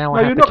 Now no,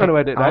 you're not going to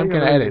edit that. I'm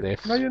going to edit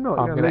this. No, you're not.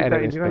 I'm going to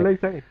edit this. You're going to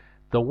leave that in.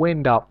 The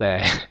wind up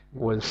there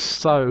was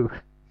so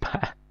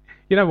bad.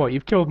 You know what?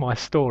 You've killed my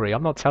story.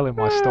 I'm not telling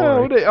my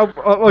story.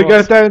 You're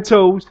going down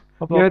tools.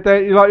 You're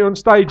like you're on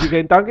stage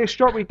again. Don't get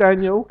stroppy,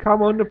 Daniel.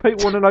 Come on, the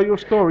people want to know your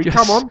story.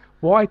 Come on.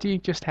 Why do you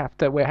just have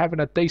to? We're having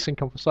a decent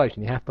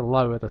conversation. You have to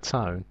lower the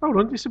tone. Hold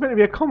on, this is meant to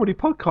be a comedy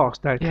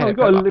podcast, Dan. Yeah,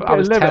 I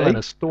was telling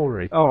a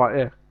story. All right,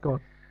 yeah, go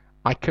on.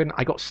 I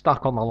got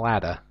stuck on the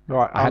ladder.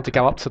 Right. I had to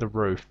go up to the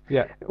roof.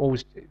 Yeah.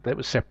 That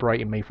was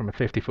separating me from a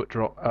 50-foot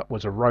drop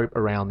was a rope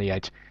around the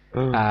edge.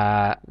 And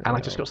I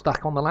just got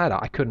stuck on the ladder.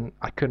 I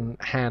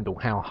couldn't handle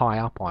how high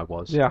up I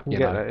was. Yeah, I can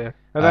get that. Yeah.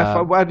 And that's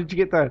how did you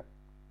get down?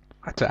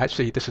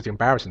 Actually, this is the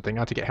embarrassing thing.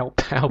 I had to get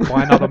helped out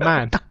by another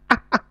man.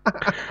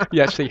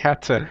 He actually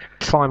had to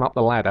climb up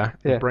the ladder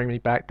and bring me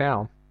back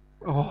down.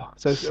 Oh,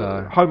 so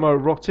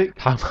homoerotic.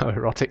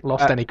 Homoerotic.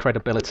 Lost any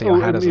credibility I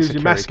had as a security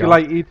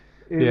emasculated. Guard.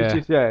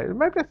 Maybe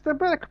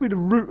that could be the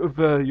root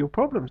of your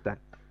problems, Dan.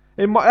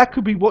 That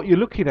could be what you're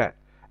looking at.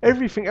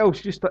 Everything else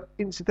is just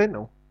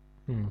incidental.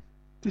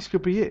 This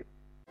could be it.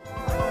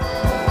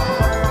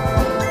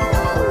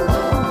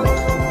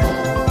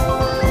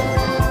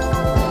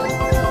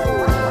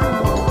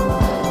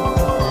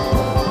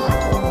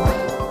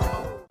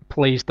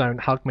 Please Don't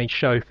Hug Me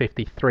Show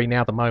 53.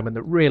 Now the moment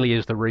that really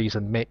is the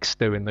reason Mick's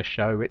doing the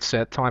show. It's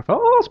time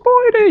for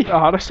Spidey.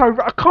 Oh, that's so.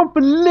 I can't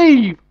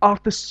believe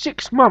after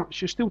 6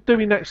 months you're still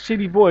doing that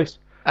silly voice.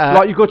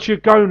 Like you got your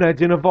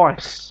gonads in a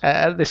vice.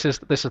 This is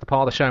the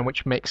part of the show in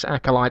which Mick's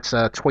acolytes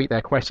tweet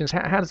their questions.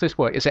 How does this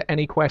work? Is it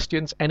any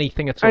questions,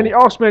 anything at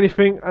all? Ask me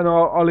anything, and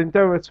I'll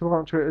endeavour to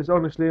answer it as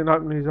honestly and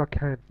openly as I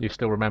can. You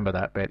still remember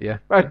that bit, yeah?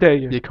 I dare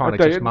you. You kind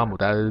of just mumbled.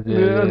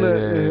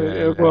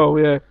 Well,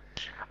 yeah.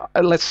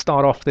 Let's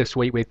start off this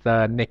week with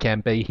Nick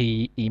MB.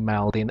 He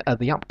emailed in,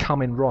 the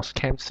upcoming Ross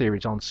Kemp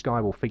series on Sky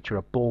will feature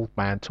a bald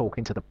man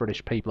talking to the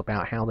British people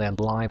about how their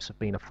lives have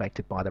been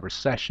affected by the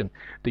recession.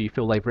 Do you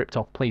feel they've ripped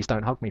off Please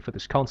Don't Hug Me for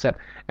this concept?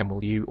 And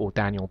will you or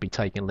Daniel be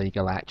taking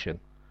legal action?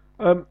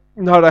 No,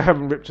 they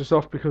haven't ripped us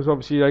off because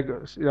obviously they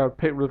got,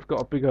 people have got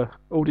a bigger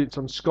audience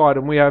on Sky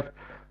than we have.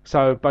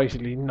 So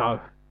basically, no,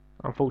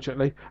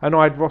 unfortunately. And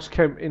I had Ross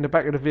Kemp in the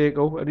back of the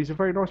vehicle, and he's a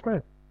very nice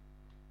man.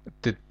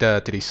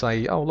 Did he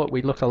say, oh, look,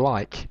 we look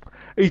alike?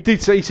 He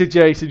did say, he said,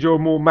 you're a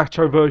more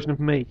macho version of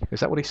me. Is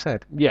that what he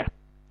said? Yeah.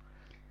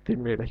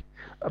 Didn't really.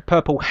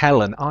 Purple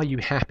Helen, are you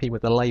happy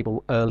with the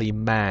label early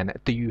man?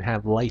 Do you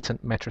have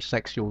latent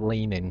metrosexual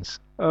leanings?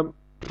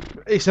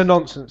 It's a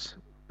nonsense,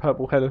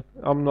 Purple Helen.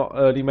 I'm not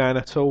early man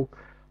at all.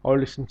 I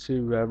listen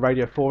to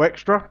Radio 4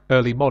 Extra.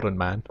 Early modern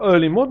man?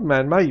 Early modern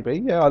man, maybe.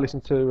 Yeah, I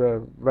listen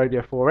to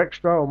Radio 4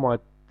 Extra on my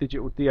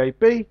digital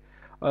DAB.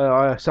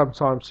 I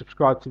sometimes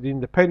subscribe to The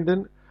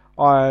Independent.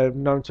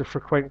 I'm known to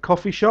frequent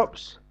coffee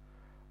shops.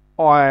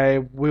 I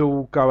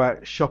will go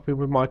out shopping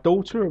with my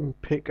daughter and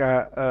pick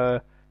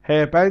out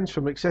hairbands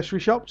from accessory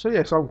shops. So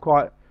yes, I'm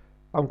quite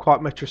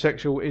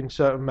metrosexual in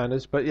certain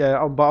manners. But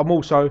yeah, I'm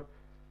also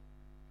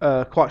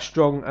quite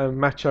strong and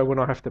macho when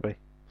I have to be.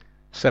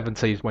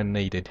 70s when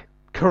needed.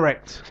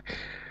 Correct.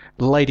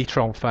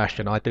 Ladytron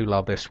fashion, I do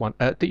love this one.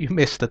 Do you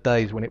miss the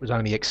days when it was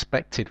only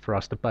expected for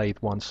us to bathe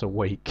once a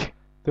week?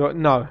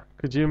 No.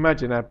 Could you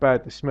imagine how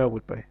bad the smell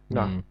would be?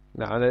 No.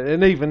 No.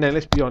 And even then,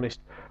 let's be honest,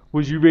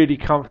 was you really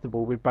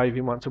comfortable with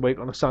bathing once a week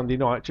on a Sunday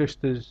night,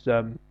 just as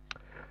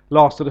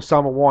Last of the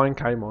Summer Wine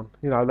came on?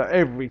 You know, like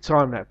every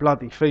time that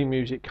bloody theme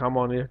music come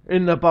on, here,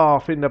 in the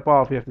bath,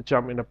 you have to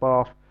jump in the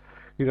bath.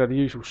 You know, the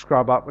usual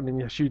scrub up, and then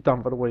you're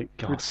done for the week.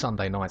 God,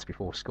 Sunday nights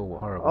before school were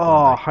horrible.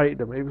 Oh, I hated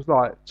them. It was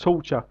like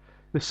torture.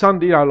 The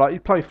Sunday, you know, like you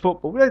play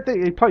football.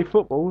 You play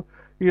football,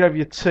 you'd have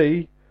your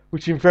tea,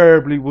 which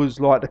invariably was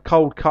like the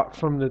cold cut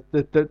from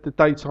the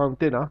daytime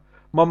dinner.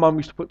 My mum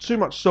used to put too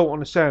much salt on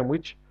the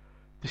sandwich.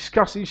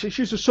 Disgusting. She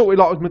used to salt it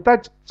like it was my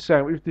dad's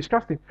sandwich. It was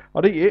disgusting.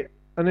 I'd eat it,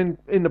 and then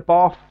in the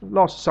bath,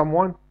 last of some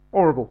wine.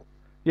 Horrible.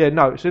 Yeah,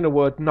 no, it's in a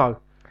word, no.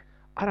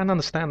 I don't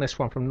understand this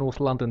one from North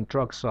London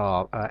drug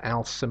czar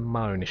Al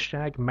Simone.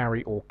 Shag,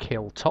 marry or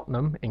kill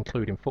Tottenham,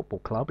 including football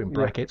club in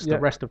brackets. Yeah. The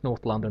rest of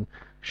North London,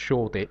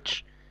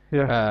 Shoreditch.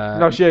 Yeah.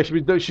 No, she's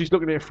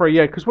looking at it free.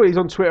 Yeah, because when he's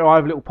on Twitter, I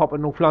have a little pop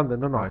in North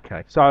London, don't I?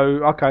 Okay. So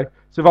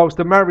if I was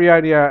to marry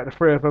any out of the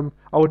three of them,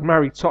 I would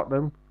marry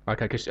Tottenham.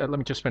 Okay, because let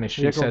me just finish.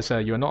 She says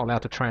you are not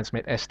allowed to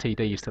transmit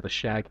STDs to the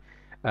shag.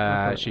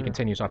 She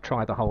continues, I've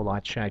tried the whole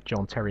I'd shag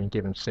John Terry and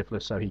give him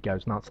syphilis, so he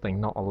goes nuts thing,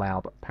 not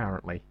allowed,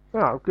 apparently.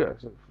 Oh, good.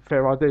 That's a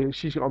fair idea.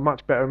 She's got a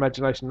much better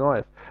imagination than I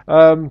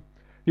have.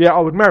 Yeah, I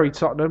would marry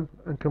Tottenham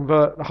and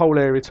convert the whole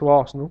area to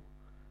Arsenal,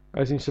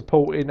 as in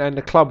supporting, and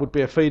the club would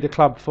be a feeder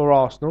club for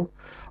Arsenal.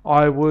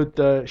 I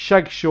would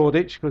shag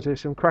Shoreditch, because there's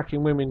some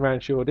cracking women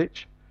around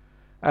Shoreditch.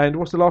 And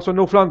what's the last one?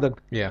 North London.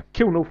 Yeah.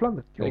 Kill North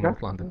London. Kill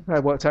North London.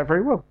 That worked out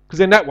very well.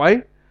 Because in that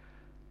way,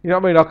 you know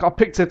what I mean? I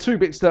picked the two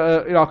bits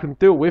that I can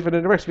deal with, and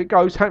then the rest of it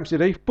goes Hampstead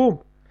Heath, boom,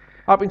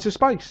 up into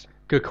space.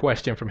 Good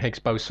question from Higgs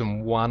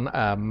Boson 1.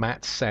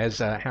 Matt says,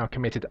 how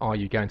committed are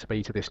you going to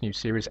be to this new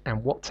series,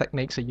 and what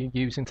techniques are you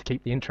using to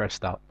keep the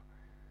interest up?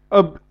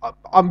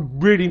 I'm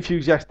really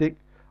enthusiastic.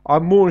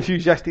 I'm more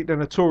enthusiastic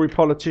than a Tory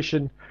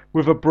politician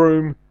with a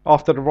broom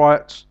after the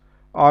riots.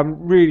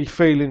 I'm really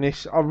feeling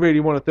this. I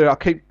really want to do it. I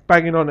keep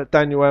banging on at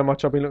Daniel how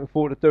much I've been looking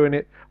forward to doing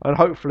it, and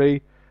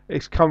hopefully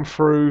it's come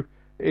through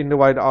in the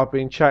way that I've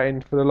been chatting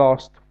for the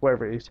last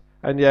whatever it is.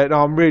 And yeah,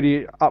 no, I'm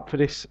really up for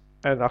this,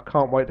 and I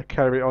can't wait to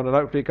carry it on, and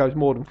hopefully it goes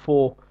more than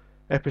 4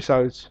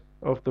 episodes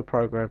of the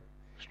programme,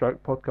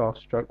 stroke podcast,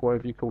 stroke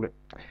whatever you call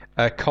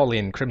it.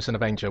 Colin, Crimson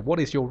Avenger, what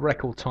is your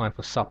record time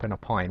for supping a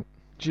pint?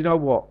 Do you know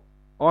what?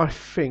 I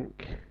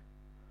think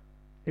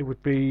it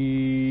would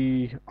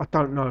be, I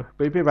don't know,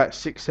 but it'd be about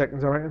 6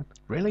 seconds, I reckon.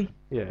 Really?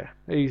 Yeah,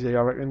 easy,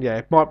 I reckon. Yeah,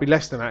 it might be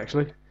less than that,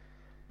 actually.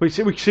 But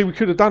we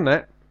could have done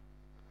that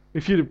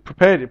if you'd have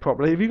prepared it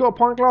properly. Have you got a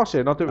pint glass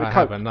here? And I'll do it with I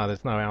Coke. haven't. No,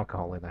 there's no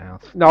alcohol in the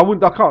house. No, I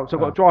wouldn't. I can't. So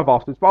I've got to drive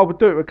afterwards. But I would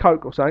do it with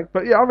Coke or something.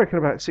 But yeah, I reckon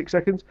about 6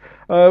 seconds.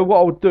 What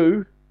I would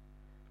do,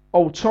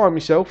 I'll time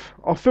myself.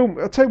 I'll film.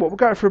 I'll tell you what. We'll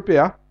go for a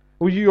beer.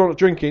 Well, you're not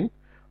drinking.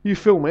 You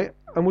film it,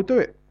 and we'll do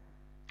it.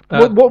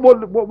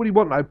 What would he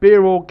want though?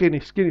 Beer or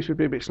Guinness? Guinness would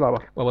be a bit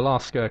slower. Well, we'll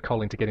ask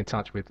Colin to get in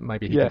touch with.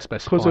 Maybe he can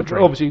specify. Because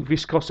of obviously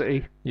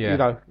viscosity. Yeah. You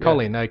know,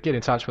 Colin, get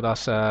in touch with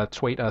us.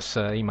 Tweet us,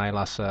 email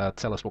us,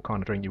 tell us what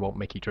kind of drink you want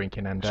Mickey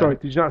drinking. And sorry,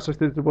 did you notice I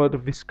said the word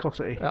of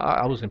viscosity?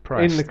 I was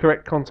impressed. In the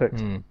correct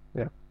context.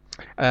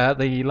 Yeah.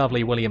 The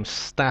lovely William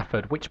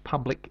Stafford. Which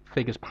public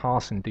figure's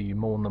passing do you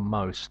mourn the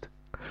most?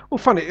 Well,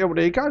 funny. Well,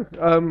 there you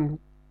go.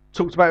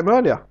 Talked about him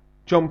earlier.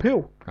 John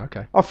Peel.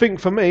 Okay. I think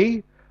for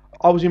me,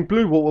 I was in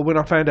blue water when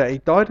I found out he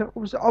died. I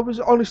was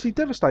honestly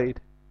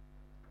devastated.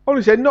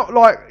 Honestly, not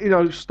like, you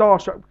know,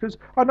 starstruck, because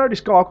I know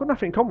this guy. I've got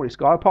nothing in common with this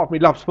guy apart from he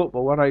loves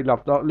football. I know he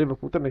loved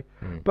Liverpool, didn't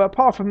he? But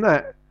apart from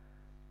that,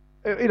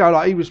 you know,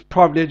 like he was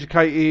privately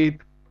educated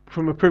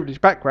from a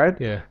privileged background.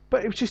 Yeah.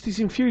 But it was just his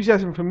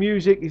enthusiasm for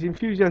music, his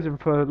enthusiasm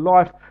for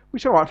life,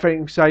 which I might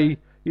think say,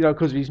 you know,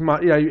 because of his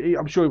money. You know,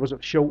 I'm sure he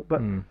wasn't short,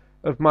 but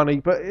of money.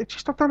 But it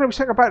just, I don't know,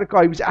 something about the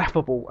guy. He was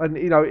affable, and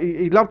you know,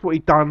 he loved what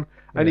he'd done,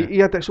 and he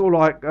had that sort of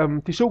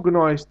like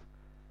disorganised,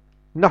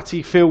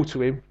 nutty feel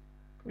to him.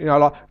 You know,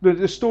 like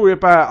the story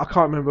about, I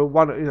can't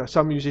remember,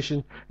 some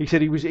musician. He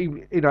said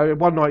you know,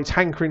 one night he's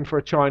hankering for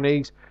a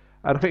Chinese,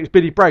 and I think it's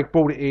Billy Bragg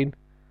brought it in,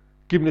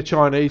 give him the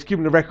Chinese, give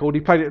him the record.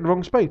 He played it at the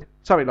wrong speed.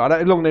 Something like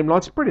that, along them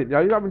lines. It's brilliant.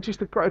 I mean,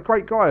 just a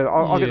great guy.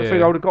 I get the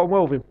feeling I would have got on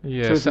well with him.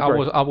 Yes,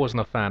 I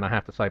wasn't a fan, I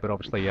have to say, but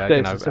obviously,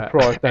 There's a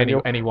surprise,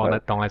 anyone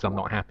that dies, I'm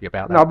not happy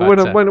about that. No,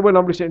 but when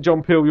I'm listening to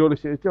John Peel, you're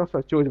listening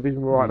to Joy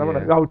Division, right?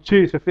 Oh,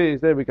 Cheers for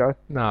Fears. There we go.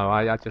 No,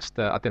 I just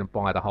I didn't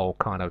buy the whole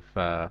kind of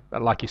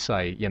like you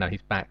say,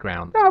 his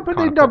background. No, but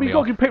you've got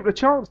to give people a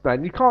chance,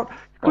 man. You can't.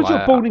 Because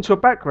you're born into a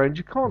background,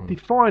 you can't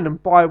define them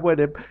by where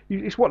they're.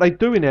 It's what they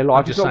do in their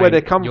life. It's not where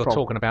they come from. You're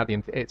talking about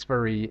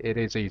it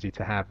is easy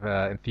to have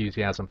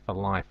enthusiasm for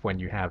life when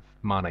you have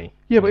money.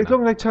 Yeah, but as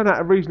long as they turn out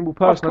a reasonable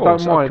person, I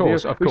don't mind.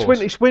 Of course.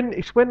 It's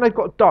when they've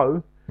got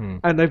dough.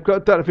 And they've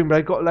got that thing,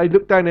 but they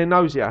look down their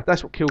nose. Yeah,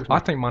 that's what kills me. I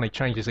think money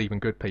changes even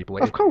good people.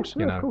 Of course,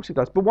 of course it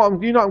does. But what I'm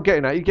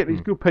getting at, you get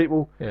these good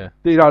people. Yeah.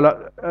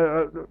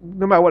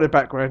 No matter what their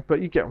background,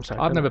 but you get what I'm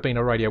saying. I've never been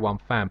a Radio 1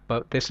 fan,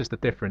 but this is the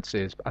difference: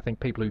 is I think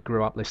people who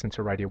grew up listening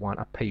to Radio 1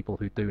 are people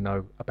who do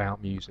know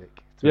about music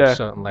to a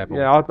certain level.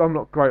 Yeah, I'm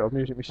not great on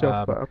music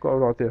myself, but I've got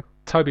an idea.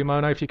 Toby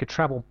Mono, if you could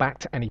travel back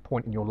to any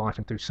point in your life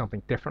and do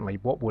something differently,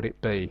 what would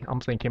it be? I'm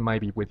thinking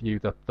maybe with you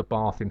the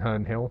bath in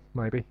Herne Hill,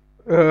 maybe.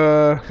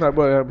 No,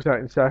 well, it was out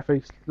in South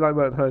East. No,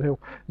 weren't Herne Hill.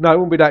 No, it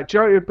wouldn't be that.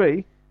 Joe, it would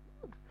be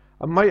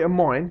a mate of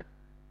mine.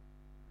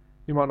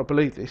 You might not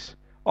believe this.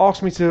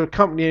 Asked me to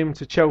accompany him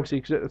to Chelsea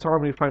because at the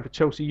time he was playing for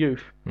Chelsea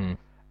Youth. And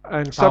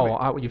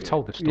you've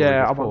told the story.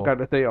 Yeah, before. I won't go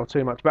into detail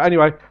too much. But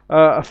anyway,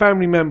 a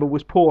family member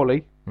was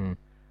poorly,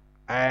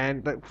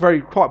 and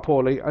quite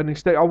poorly. And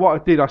instead,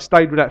 what I did, I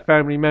stayed with that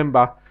family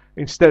member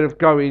instead of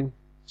going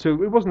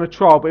to. It wasn't a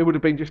trial, but it would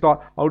have been just like,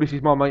 oh, this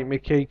is my mate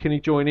Mickey. Can he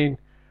join in?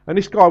 And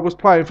this guy was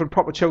playing for the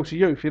proper Chelsea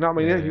Youth, you know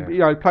what I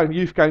mean? Playing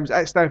youth games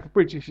at Stamford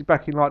Bridge. This is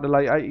back in like the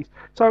late 80s.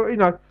 So,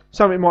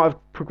 something might have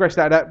progressed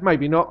out of that.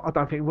 Maybe not. I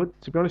don't think it would,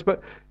 to be honest.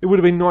 But it would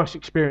have been a nice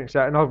experience,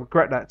 that, and I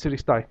regret that to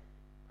this day.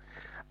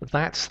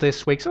 That's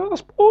this week's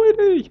Ask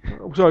Boydie.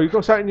 Sorry, you've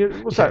got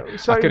something. What's that?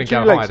 I couldn't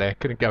go high there.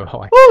 Couldn't go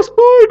high. Ask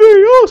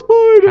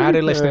Boydie. How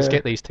do listeners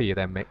get these to you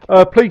then, Mick?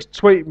 Please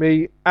tweet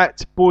me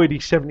at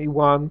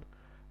Boydie71.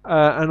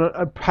 And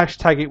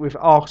hashtag it with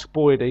Ask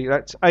Boydie.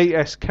 That's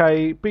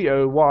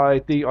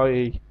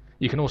AskBoydie.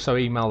 You can also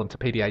email them to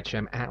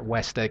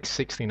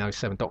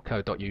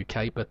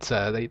pdhm@westegg1607.co.uk, but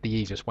the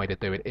easiest way to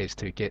do it is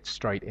to get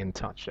straight in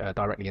touch,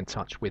 directly in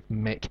touch with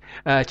Mick.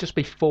 Just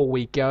before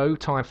we go,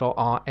 time for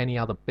our any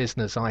other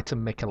business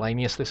item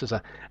miscellaneous. This is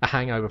a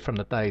hangover from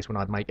the days when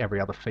I'd make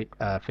every other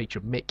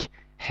feature Mick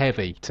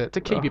heavy to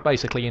keep you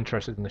basically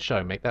interested in the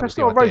show, Mick. That's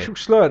not a racial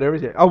slur there,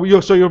 is it? Oh,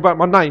 you're about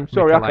my name.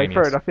 Sorry, okay,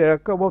 fair enough. Yeah,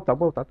 well done.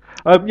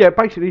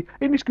 Basically,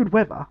 in this good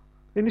weather,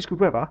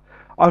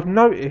 I've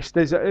noticed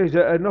there's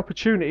an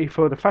opportunity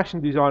for the fashion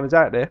designers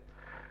out there.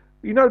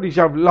 These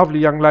lovely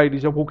young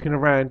ladies are walking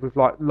around with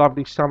like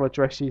lovely summer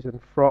dresses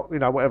and frock,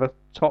 whatever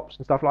tops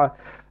and stuff like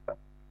that.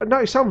 I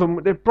noticed some of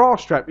them, their bra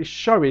strap is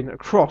showing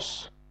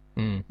across.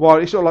 Well,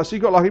 it's sort of like, so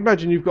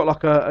imagine you've got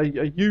like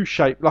a U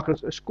shape, like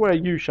a square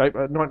U shape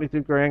at a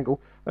 90-degree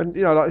angle, and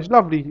like it's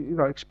lovely,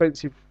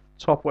 expensive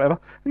top, whatever.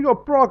 And you've got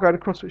a bra going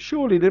across, but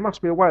surely there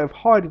must be a way of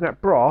hiding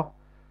that bra,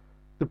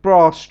 the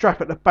bra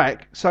strap at the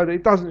back, so that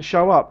it doesn't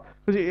show up,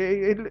 because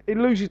it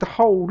loses the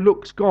whole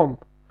look's gone.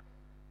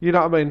 You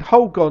know what I mean?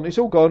 Whole gone, it's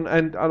all gone,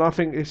 and I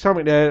think there's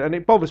something there, and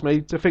it bothers me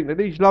to think that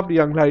these lovely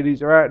young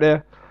ladies are out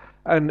there,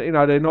 and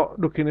they're not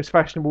looking as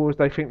fashionable as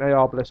they think they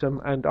are, bless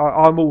them, and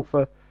I'm all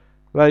for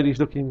ladies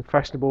looking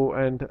fashionable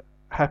and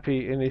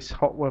happy in this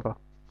hot weather.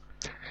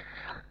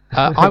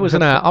 I was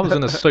in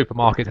a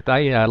supermarket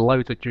today,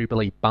 loads of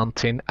Jubilee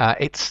bunting.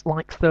 It's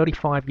like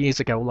 35 years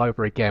ago all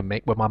over again,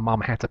 Mick, when my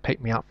mum had to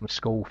pick me up from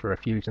school for a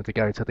fusion to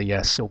go to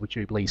the Silver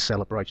Jubilee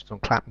celebrations on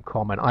Clapham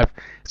Common. As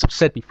I've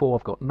said before,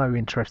 I've got no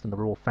interest in the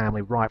royal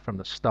family right from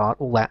the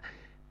start. All that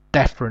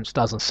deference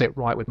doesn't sit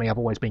right with me. I've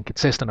always been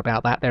consistent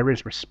about that. There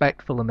is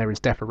respectful and there is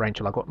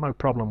deferential. I've got no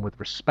problem with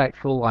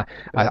respectful.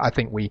 I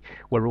think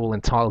we're all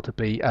entitled to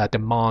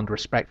demand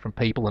respect from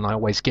people, and I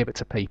always give it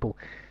to people.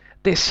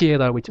 This year,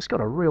 though, we just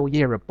got a real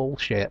year of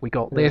bullshit. We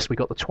got this. We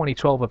got the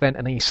 2012 event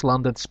in East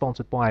London,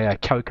 sponsored by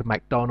Coke and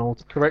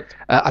McDonald's. Correct.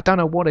 I don't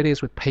know what it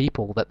is with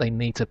people that they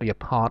need to be a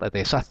part of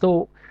this. I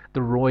thought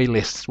the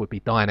royalists would be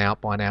dying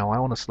out by now. I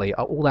honestly,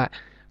 all that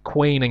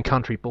Queen and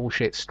country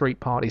bullshit, street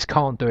parties,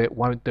 can't do it,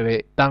 won't do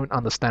it, don't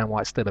understand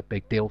why it's still a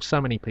big deal.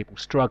 So many people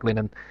struggling,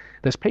 and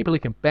there's people who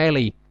can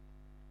barely,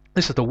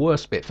 this is the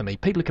worst bit for me,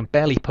 people who can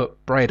barely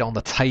put bread on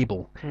the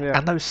table,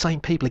 and those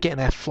same people are getting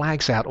their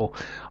flags out or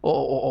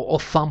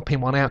thumping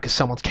one out because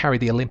someone's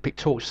carried the Olympic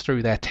torch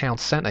through their town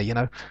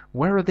centre.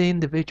 Where are the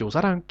individuals?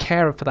 I don't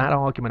care for that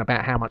argument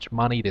about how much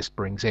money this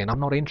brings in. I'm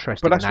not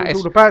interested in that. But that's what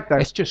it's all about,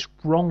 Dan. It's just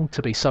wrong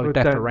to be so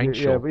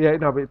deferential.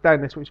 But Dan,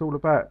 that's what it's all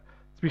about.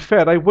 To be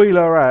fair, they wheel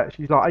her out.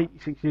 She's like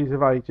 86 years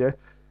of age,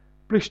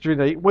 blistering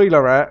heat, wheel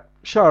her out,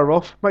 show her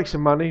off, make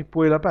some money,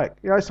 wheel her back.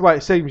 That's the way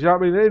it seems, At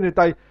the end of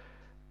the day,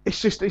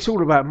 it's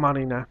all about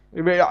money now.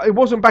 It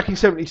wasn't back in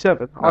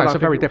 77. No, it's a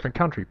very different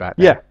country back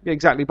then. Yeah,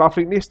 exactly. But I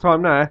think this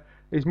time now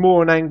is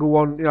more an angle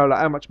on, like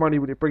how much money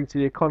would it bring to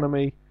the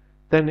economy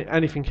than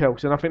anything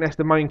else. And I think that's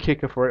the main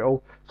kicker for it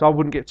all. So I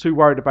wouldn't get too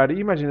worried about it.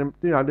 You imagine,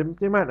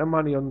 the amount of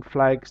money on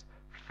flags,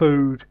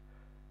 food,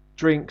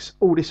 drinks,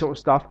 all this sort of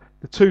stuff.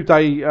 The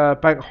 2-day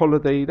bank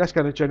holiday, that's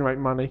going to generate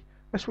money.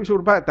 That's what it's all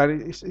about,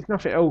 Dan. It's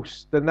nothing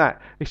else than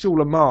that. It's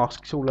all a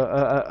mask. It's all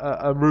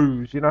a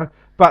ruse, you know.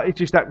 But it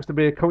just happens to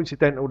be a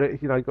coincidental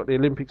that, you know, you've got the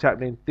Olympics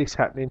happening, this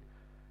happening,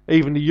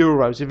 even the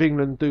Euros. If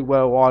England do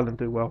well, Ireland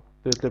do well,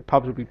 the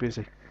pubs will be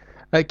busy.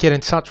 Get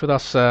in touch with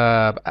us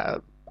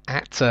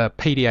at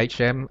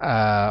PDHM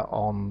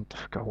on...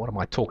 God, what am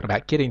I talking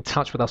about? Get in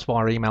touch with us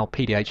via email,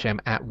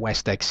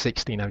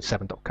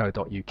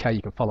 pdhm@westegg1607.co.uk. You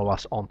can follow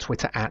us on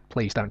Twitter at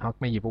Please Don't Hug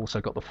Me. You've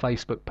also got the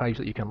Facebook page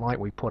that you can like.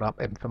 We put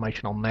up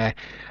information on there.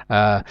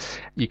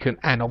 You can,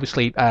 and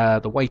obviously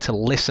the way to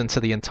listen to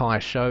the entire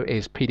show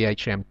is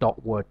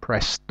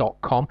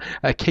pdhm.wordpress.com.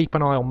 Keep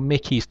an eye on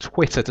Mickey's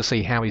Twitter to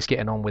see how he's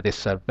getting on with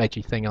this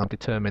veggie thing. I'm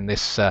determined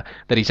that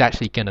he's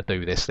actually going to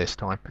do this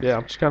time. Yeah,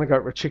 I'm just going to go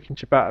for a chicken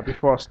ciabatta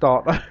before I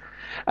start though.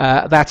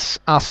 That's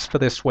us for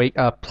this week.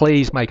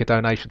 Please make a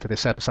donation to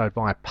this episode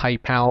via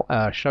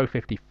PayPal. Show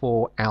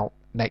 54 out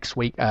next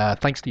week.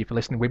 Thanks to you for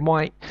listening. We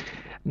might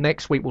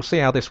next week, we'll see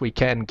how this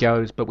weekend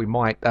goes, but we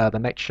might the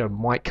next show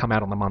might come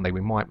out on the Monday.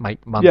 We might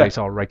make Mondays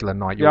our regular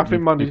night. I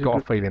think Mondays. You've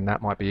got a feeling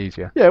that might be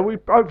easier. Yeah,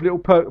 hopefully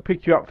it'll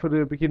pick you up for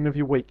the beginning of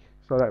your week.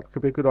 So that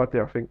could be a good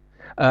idea, I think.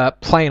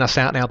 Playing us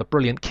out now, the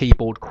brilliant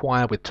Keyboard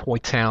Choir with Toy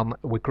Town.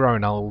 We're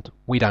growing old.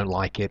 We don't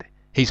like it.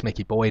 He's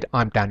Mickey Boyd.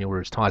 I'm Daniel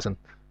Roos Tyson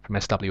from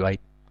SWA.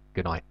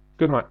 Good night.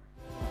 Good night.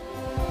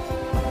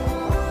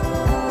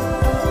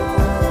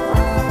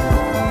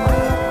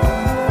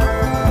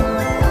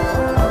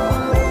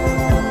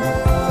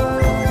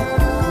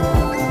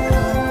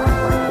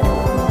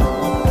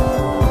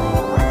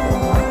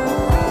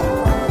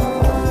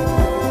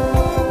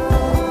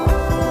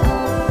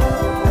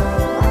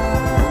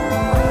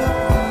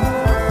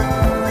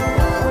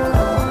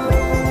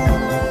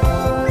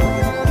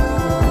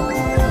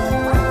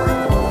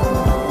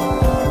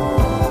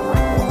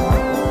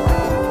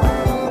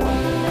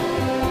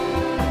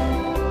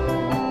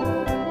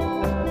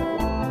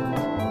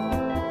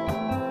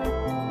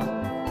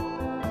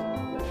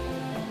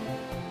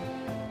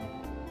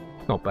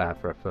 Not bad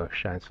for a first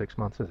show in 6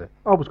 months, is it?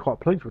 I was quite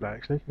pleased with that,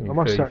 actually. You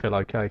feel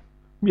okay?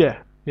 Yeah,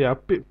 a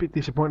bit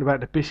disappointed about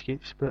the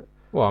biscuits, but...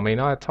 Well, I mean,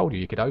 I told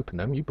you could open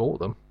them. You bought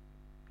them.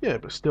 Yeah,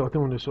 but still, I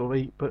don't want to sort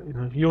of eat. But, you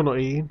know, you're not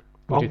eating.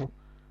 I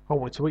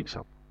wanted to eat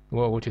some.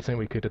 Well, what do you think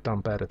we could have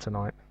done better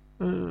tonight?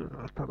 I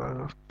don't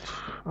know.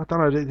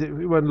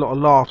 There weren't a lot of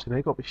laughs in it.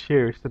 It got to be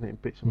serious, didn't it, in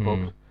bits and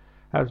bobs.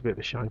 That was a bit of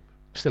a shame.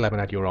 Still haven't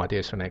had your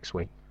ideas for next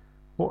week.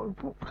 What?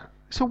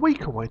 It's a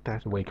week away, Dad.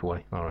 It's a week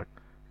away. All right.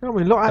 You know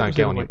what I mean? A lot don't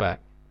get on your back.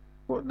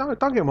 Well, no,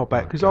 don't get on my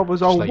back, because I'll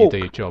walk. You do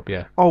your job,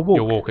 yeah. I'll walk.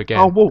 You'll walk again.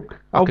 I'll walk.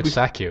 I could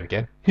sack you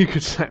again. You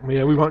could sack me,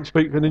 yeah. We won't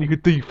speak, and then you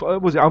could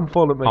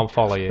unfollow me.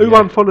 Unfollow you. Who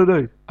unfollowed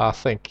who? I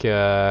think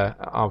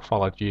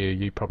unfollowed you.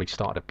 You probably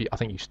started. I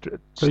think you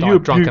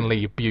started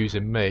drunkenly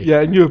abusing me.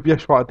 Yeah, and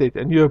yes, right, I did.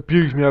 And you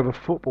abused me over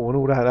football and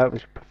all that. That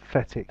was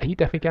pathetic. Are you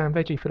definitely going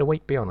veggie for the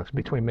week? Be honest,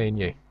 between me and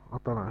you. I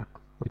don't know.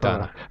 You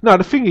don't know. No,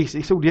 the thing is,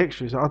 it's all the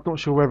extras. I'm not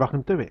sure whether I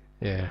can do it.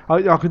 Yeah.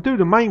 I can do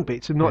the main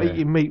bits and not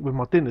eating meat with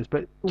my dinners,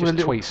 but just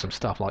tweet some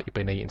stuff like you've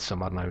been eating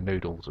some, I don't know,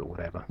 noodles or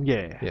whatever.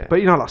 Yeah.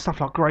 But you know, like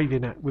stuff like gravy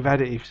and that with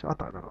additives. I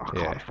don't know. I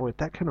can't avoid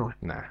that, can I?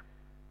 Nah.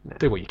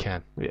 Do what you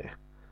can. Yeah.